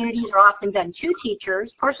learning communities are often done to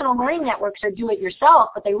teachers, personal learning networks are do it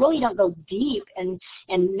yourself, but they really don't go deep and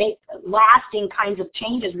make lasting kinds of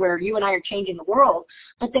changes where you and I are changing the world.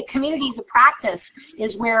 But the communities of practice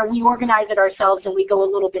is where we organize it ourselves and we go a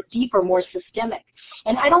little bit deeper, more systemic.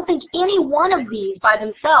 And I don't think any one of these by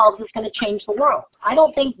themselves is going to change the world. I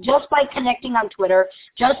don't think just by connecting on Twitter,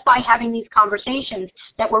 just by having these conversations,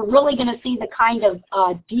 that we're really going to see the kind of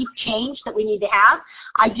deep change that we need to have.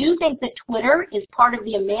 I do think that Twitter is part of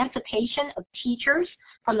the emancipation of teachers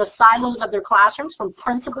from the silos of their classrooms, from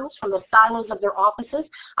principals, from the silos of their offices.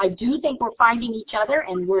 I do think we're finding each other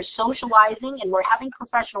and we're socializing and we're having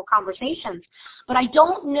professional conversations. But I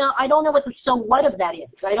don't know what the so what of that is.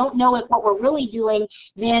 I don't know if what we're really doing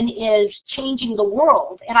then is changing the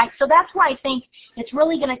world. And so that's why I think it's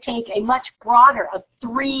really going to take a much broader, a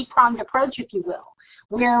 3-pronged approach, if you will,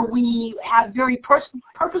 where we have very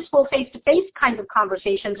purposeful face-to-face kinds of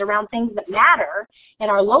conversations around things that matter in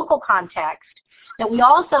our local context, that we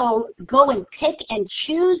also go and pick and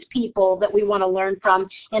choose people that we want to learn from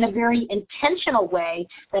in a very intentional way,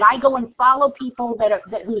 that I go and follow people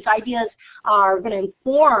whose ideas are going to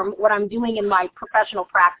inform what I'm doing in my professional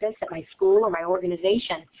practice at my school or my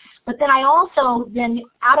organization. But then I also,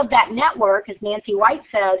 out of that network, as Nancy White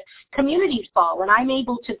says, communities fall, and I'm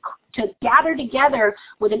able to gather together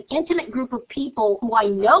with an intimate group of people who I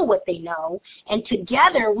know what they know, and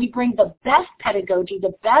together we bring the best pedagogy,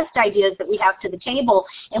 the best ideas that we have to the table,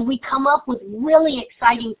 and we come up with really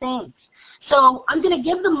exciting things. So I'm going to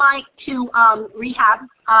give the mic to Rehab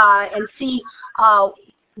and see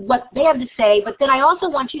what they have to say, but then I also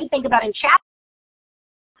want you to think about in chat,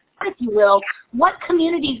 if you will, what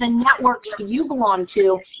communities and networks do you belong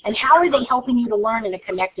to, and how are they helping you to learn in a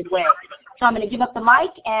connected way? So I'm going to give up the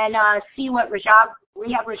mic and see what Rehab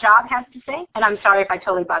Rajab has to say. And I'm sorry if I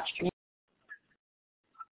totally botched your name.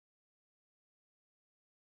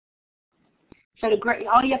 So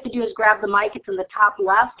all you have to do is grab the mic. It's in the top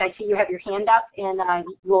left. I see you have your hand up, and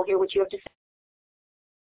we'll hear what you have to say.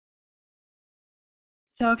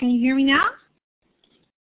 So can you hear me now?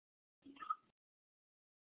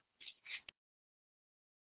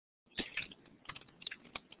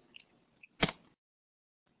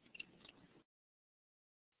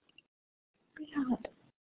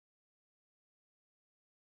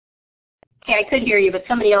 Okay, I could hear you, but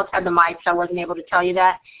somebody else had the mic, so I wasn't able to tell you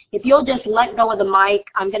that. If you'll just let go of the mic,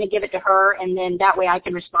 I'm going to give it to her, and then that way I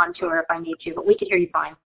can respond to her if I need to, but we could hear you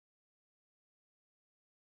fine.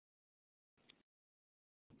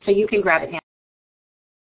 So you can grab it now.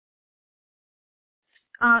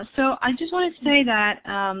 So I just wanted to say that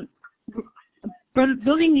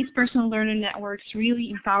building these personal learning networks really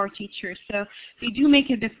empower teachers. So they do make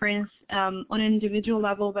a difference on an individual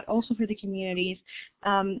level, but also for the communities.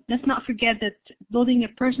 Let's not forget that building a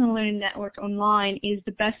personal learning network online is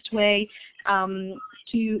the best way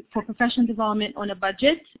for professional development on a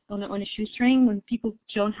budget, on a shoestring, when people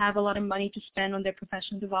don't have a lot of money to spend on their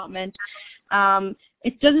professional development.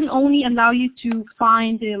 It doesn't only allow you to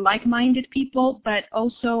find the like-minded people, but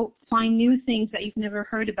also find new things that you've never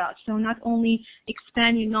heard about. So not only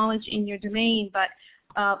expand your knowledge in your domain, but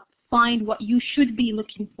find what you should be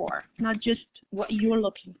looking for, not just what you're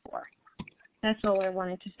looking for. That's all I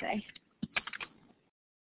wanted to say.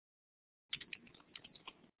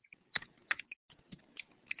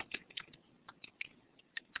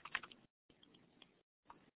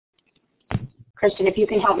 Kristen, if you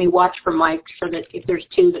can help me watch for Mike so that if there's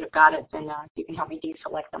two that have got it, then you can help me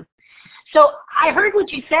deselect them. So I heard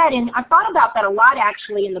what you said, and I thought about that a lot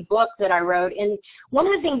actually in the book that I wrote. And one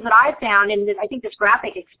of the things that I found, and I think this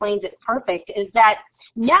graphic explains it perfect, is that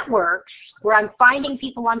networks where I'm finding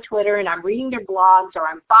people on Twitter and I'm reading their blogs, or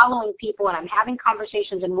I'm following people and I'm having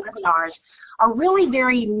conversations and webinars, are really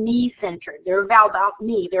very me-centered. They're about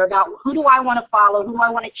me. They're about who do I want to follow, who do I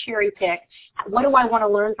want to cherry pick, what do I want to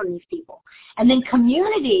learn from these people. And then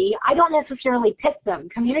community, I don't necessarily pick them.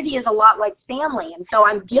 Community is a lot like family, and so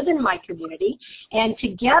I'm given my community, and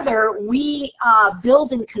together we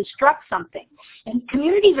build and construct something. And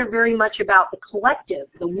communities are very much about the collective,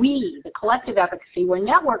 the we, the collective efficacy, where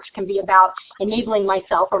networks can be about enabling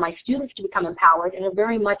myself or my students to become empowered, and are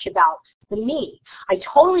very much about the me. I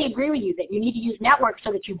totally agree with you that you need to use networks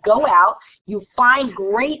so that you go out, you find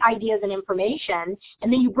great ideas and information,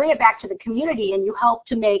 and then you bring it back to the community and you help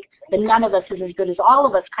to make the none of us is as good as all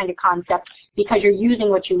of us kind of concept, because you're using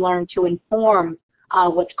what you learn to inform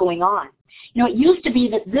what's going on. You know, it used to be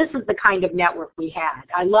that this is the kind of network we had.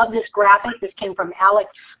 I love this graphic. This came from Alex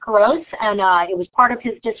Caros, and it was part of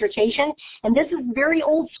his dissertation. And this is very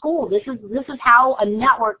old school. This is how a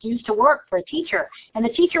network used to work for a teacher, and the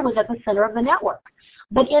teacher was at the center of the network.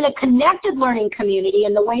 But in a connected learning community,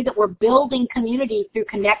 and the way that we're building community through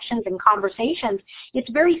connections and conversations, it's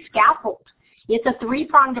very scaffolded. It's a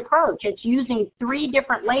three-pronged approach. It's using three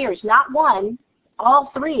different layers, not one,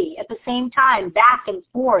 all three at the same time, back and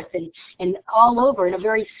forth and all over, in a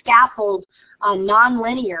very scaffold,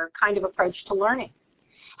 non-linear kind of approach to learning.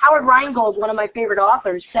 Howard Rheingold, one of my favorite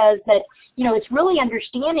authors, says that, you know, it's really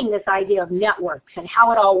understanding this idea of networks and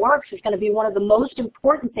how it all works is going to be one of the most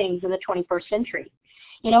important things in the 21st century.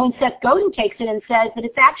 You know, and Seth Godin takes it and says that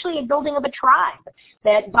it's actually a building of a tribe,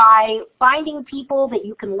 that by finding people that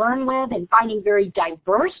you can learn with and finding very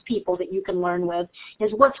diverse people that you can learn with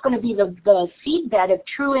is what's going to be the seedbed of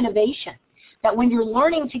true innovation. That when you're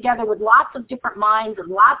learning together with lots of different minds and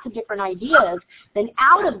lots of different ideas, then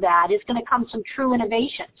out of that is going to come some true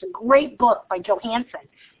innovation. It's a great book by Johansson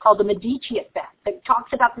called The Medici Effect that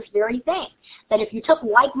talks about this very thing, that if you took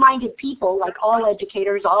like-minded people, like all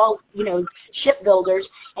educators, all, you know, shipbuilders,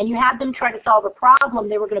 and you had them try to solve a problem,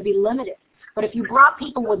 they were going to be limited. But if you brought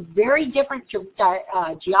people with very different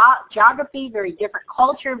geography, very different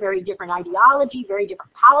culture, very different ideology, very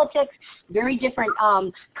different politics, very different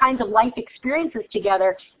kinds of life experiences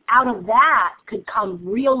together, out of that could come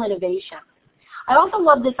real innovation. I also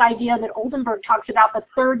love this idea that Oldenburg talks about the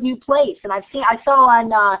third new place, and I saw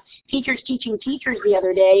on Teachers Teaching Teachers the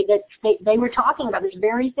other day that they were talking about this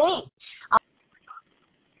very thing.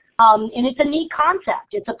 And it's a neat concept.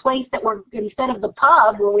 It's a place that we're, instead of the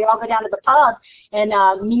pub, where we all go down to the pub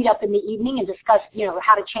and meet up in the evening and discuss, you know,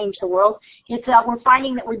 how to change the world, it's we're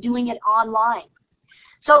finding that we're doing it online.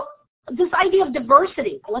 So this idea of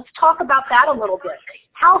diversity, let's talk about that a little bit.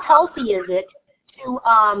 How healthy is it to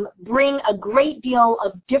bring a great deal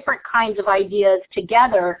of different kinds of ideas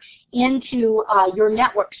together into your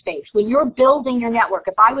network space? When you're building your network,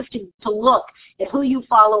 if I was to look at who you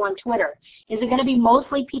follow on Twitter, is it going to be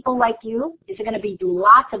mostly people like you? Is it going to be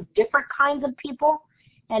lots of different kinds of people?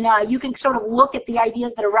 And you can sort of look at the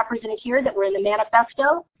ideas that are represented here that were in the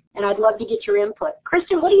manifesto, and I'd love to get your input.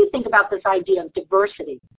 Kristen, what do you think about this idea of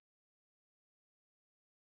diversity?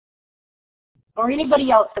 Or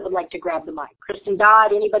anybody else that would like to grab the mic? Kristen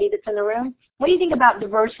Dodd, anybody that's in the room? What do you think about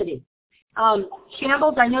diversity?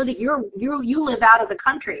 Shambles, I know that you live out of the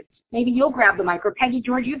country. Maybe you'll grab the mic. Or Peggy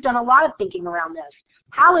George, you've done a lot of thinking around this.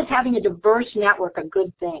 How is having a diverse network a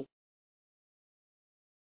good thing?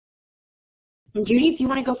 And Judy, if you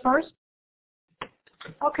want to go first.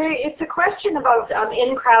 Okay, it's a question about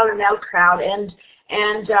in-crowd and out-crowd, and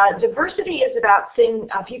diversity is about seeing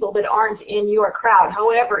people that aren't in your crowd.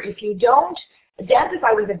 However, if you don't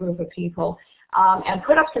identify with a group of people and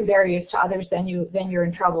put up some barriers to others, then you're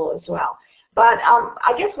in trouble as well. But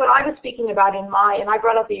I guess what I was speaking about and I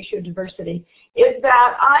brought up the issue of diversity, is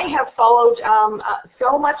that I have followed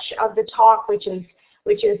so much of the talk, which is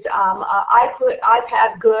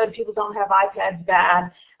iPad good, people don't have iPads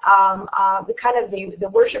bad. The kind of the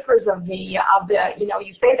worshipers of the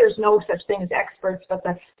you say there's no such thing as experts, but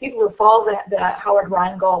the people who follow the Howard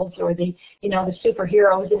Rheingolds or the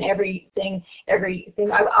superheroes and everything.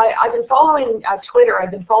 I've been following Twitter.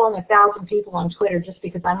 I've been following 1,000 people on Twitter just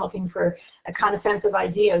because I'm looking for a kind of sense of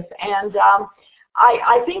ideas. And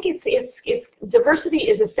I think it's diversity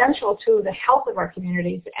is essential to the health of our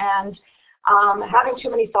communities, and having too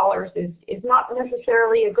many followers is not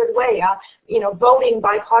necessarily a good way. Voting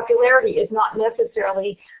by popularity is not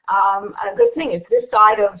necessarily a good thing. It's this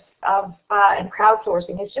side of and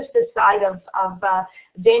crowdsourcing. It's just this side of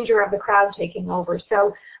danger of the crowd taking over.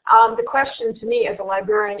 So the question to me as a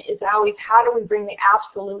librarian is always, how do we bring the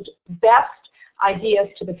absolute best ideas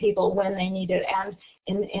to the people when they need it? And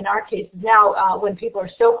in our cases now, when people are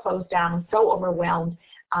so closed down and so overwhelmed,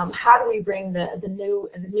 how do we bring the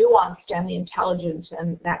nuanced and the intelligence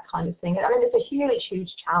and that kind of thing? I mean, it's a huge,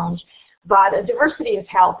 huge challenge, but diversity is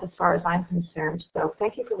health as far as I'm concerned. So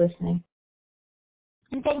thank you for listening.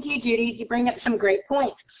 And thank you, Judy. You bring up some great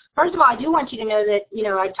points. First of all, I do want you to know that,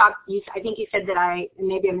 I think you said that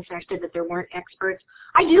maybe I misunderstood that there weren't experts.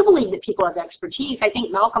 I do believe that people have expertise. I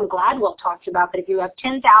think Malcolm Gladwell talks about that if you have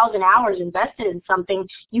 10,000 hours invested in something,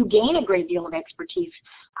 you gain a great deal of expertise.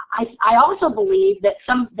 I also believe that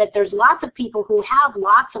there's lots of people who have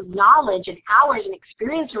lots of knowledge and hours and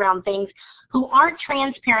experience around things who aren't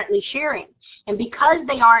transparently sharing. And because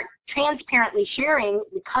they aren't transparently sharing,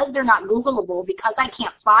 because they're not Googleable, because I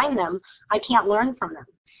can't find them, I can't learn from them.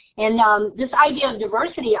 And this idea of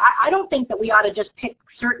diversity, I don't think that we ought to just pick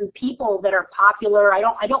certain people that are popular. I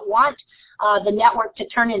don't want the network to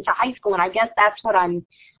turn into high school, and I guess that's what I'm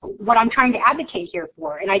trying to advocate here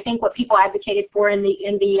for. And I think what people advocated for in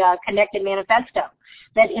the Connected Manifesto,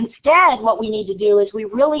 that instead what we need to do is we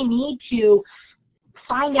really need to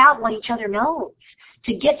find out what each other knows,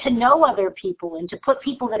 to get to know other people and to put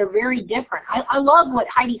people that are very different. I love what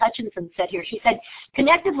Heidi Hutchinson said here. She said,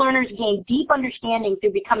 connected learners gain deep understanding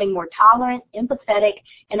through becoming more tolerant, empathetic,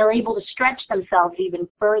 and are able to stretch themselves even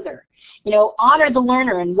further. Honor the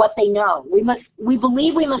learner and what they know. We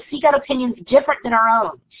believe we must seek out opinions different than our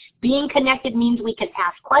own. Being connected means we can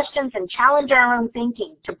ask questions and challenge our own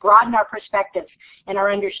thinking to broaden our perspectives and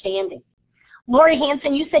our understanding. Lori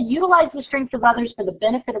Hansen, you said utilize the strengths of others for the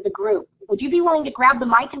benefit of the group. Would you be willing to grab the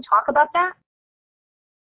mic and talk about that?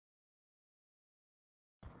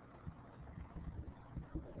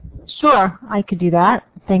 Sure, I could do that.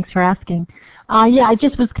 Thanks for asking. Yeah, I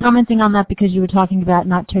just was commenting on that because you were talking about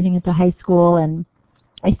not turning into high school, and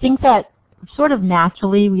I think that sort of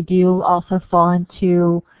naturally we do also fall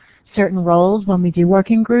into certain roles when we do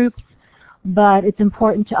work in groups. But it's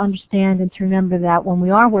important to understand and to remember that when we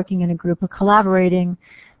are working in a group or collaborating,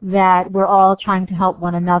 that we're all trying to help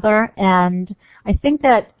one another. And I think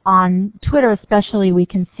that on Twitter especially, we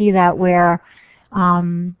can see that where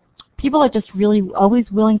people are just really always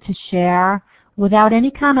willing to share without any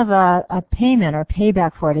kind of a payment or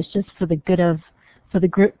payback for it. It's just for the good of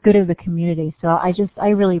the community. So I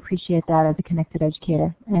really appreciate that as a connected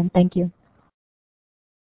educator. And thank you.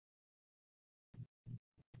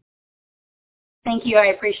 Thank you. I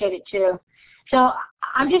appreciate it too. So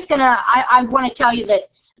I'm just I want to tell you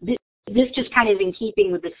that this just kind of is in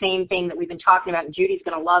keeping with the same thing that we've been talking about, and Judy's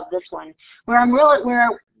going to love this one,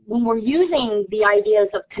 when we're using the ideas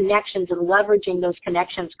of connections and leveraging those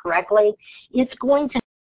connections correctly, it's going to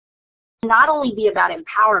not only be about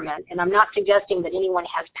empowerment, and I'm not suggesting that anyone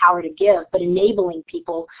has power to give, but enabling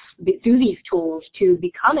people through these tools to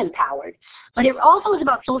become empowered. But it also is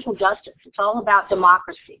about social justice. It's all about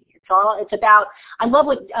democracy. It's about, I love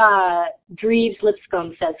what Dreves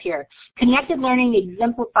Lipscomb says here. Connected learning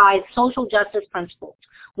exemplifies social justice principles.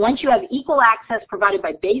 Once you have equal access provided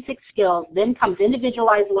by basic skills, then comes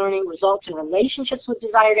individualized learning, results in relationships with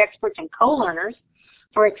desired experts and co-learners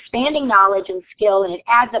for expanding knowledge and skill, and it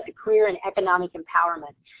adds up to career and economic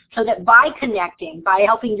empowerment. So that by connecting, by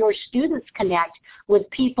helping your students connect with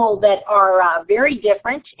people that are very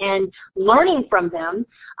different and learning from them,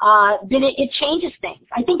 then it changes things.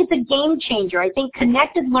 I think it's a game changer. I think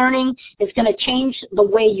connected learning is going to change the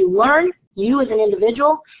way you learn, you as an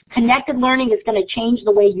individual. Connected learning is going to change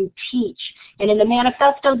the way you teach. And in the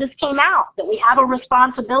manifesto, this came out, that we have a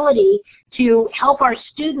responsibility to help our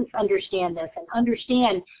students understand this and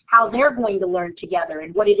understand how they're going to learn together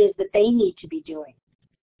and what it is that they need to be doing.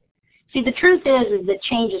 See, the truth is that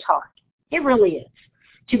change is hard. It really is.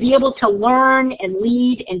 to be able to learn and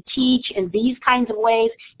lead and teach in these kinds of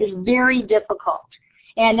ways is very difficult.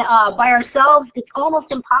 And by ourselves, it's almost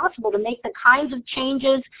impossible to make the kinds of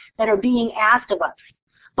changes that are being asked of us.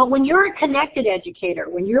 But when you're a connected educator,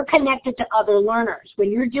 when you're connected to other learners,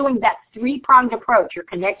 when you're doing that three-pronged approach, you're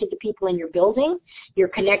connected to people in your building, you're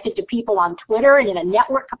connected to people on Twitter and in a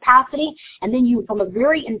network capacity, and then you, from a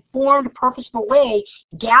very informed, purposeful way,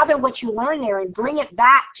 gather what you learn there and bring it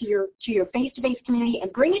back to your face-to-face community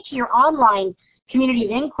and bring it to your online community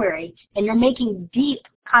of inquiry, and you're making deep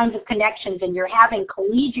kinds of connections and you're having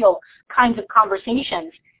collegial kinds of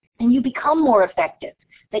conversations, and you become more effective.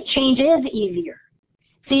 That change is easier.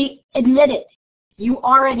 See, admit it. You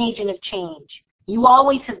are an agent of change. You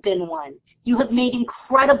always have been one. You have made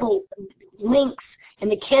incredible links in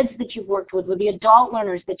the kids that you've worked with the adult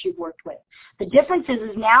learners that you've worked with. The difference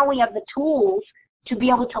is now we have the tools to be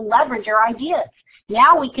able to leverage our ideas.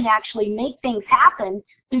 Now we can actually make things happen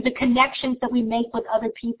through the connections that we make with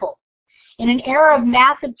other people. In an era of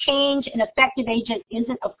massive change, an effective agent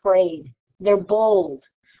isn't afraid. They're bold.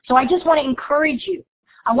 So I just want to encourage you.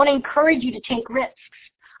 I want to encourage you to take risks.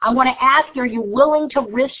 I want to ask you, are you willing to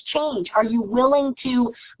risk change? Are you willing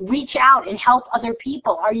to reach out and help other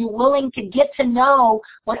people? Are you willing to get to know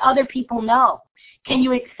what other people know? Can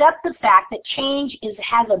you accept the fact that change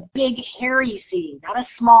has a big, hairy seed, not a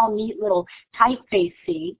small, neat little typeface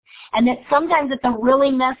seed, and that sometimes it's a really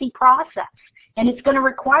messy process? And it's going to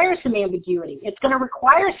require some ambiguity. It's going to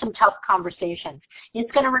require some tough conversations.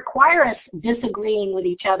 It's going to require us disagreeing with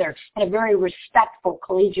each other in a very respectful,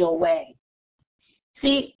 collegial way.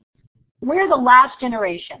 See, we're the last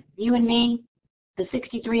generation, you and me, the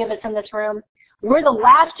 63 of us in this room, we're the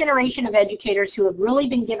last generation of educators who have really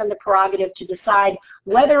been given the prerogative to decide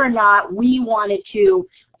whether or not we wanted to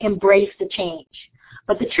embrace the change.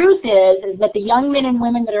 But the truth is that the young men and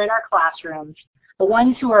women that are in our classrooms, the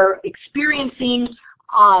ones who are experiencing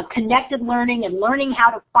connected learning and learning how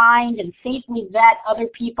to find and safely vet other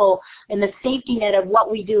people in the safety net of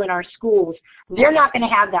what we do in our schools, they're not going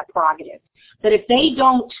to have that prerogative. That if they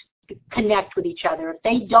don't connect with each other, if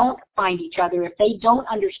they don't find each other, if they don't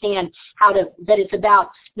understand that it's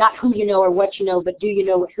about not who you know or what you know, but do you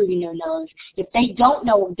know what who you know knows, if they don't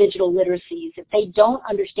know digital literacies, if they don't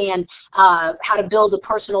understand how to build a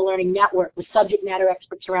personal learning network with subject matter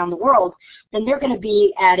experts around the world, then they're going to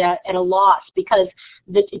be at a loss, because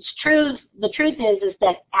the truth is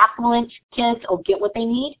that affluent kids will get what they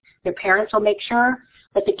need, their parents will make sure,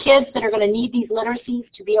 but the kids that are going to need these literacies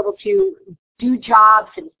to be able to do jobs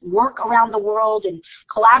and work around the world and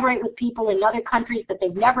collaborate with people in other countries that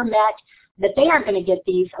they've never met, that they aren't going to get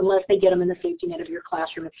these unless they get them in the safety net of your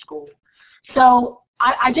classroom at school. So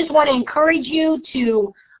I just want to encourage you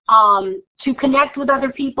to connect with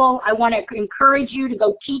other people. I want to encourage you to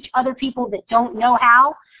go teach other people that don't know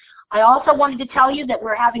how. I also wanted to tell you that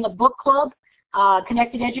we're having a book club.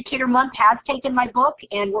 Connected Educator Month has taken my book,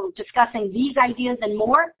 and we're discussing these ideas and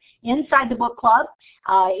more inside the book club.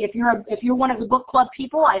 If you're one of the book club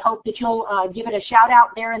people, I hope that you'll give it a shout out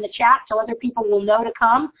there in the chat so other people will know to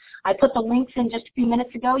come. I put the links in just a few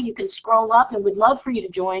minutes ago. You can scroll up, and we'd love for you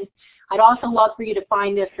to join. I'd also love for you to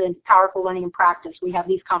find this in Powerful Learning and Practice. We have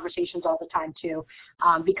these conversations all the time too.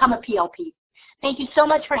 Become a PLP. Thank you so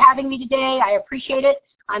much for having me today. I appreciate it.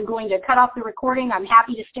 I'm going to cut off the recording. I'm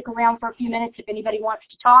happy to stick around for a few minutes if anybody wants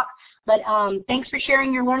to talk. But thanks for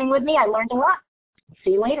sharing your learning with me. I learned a lot.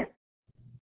 See you later.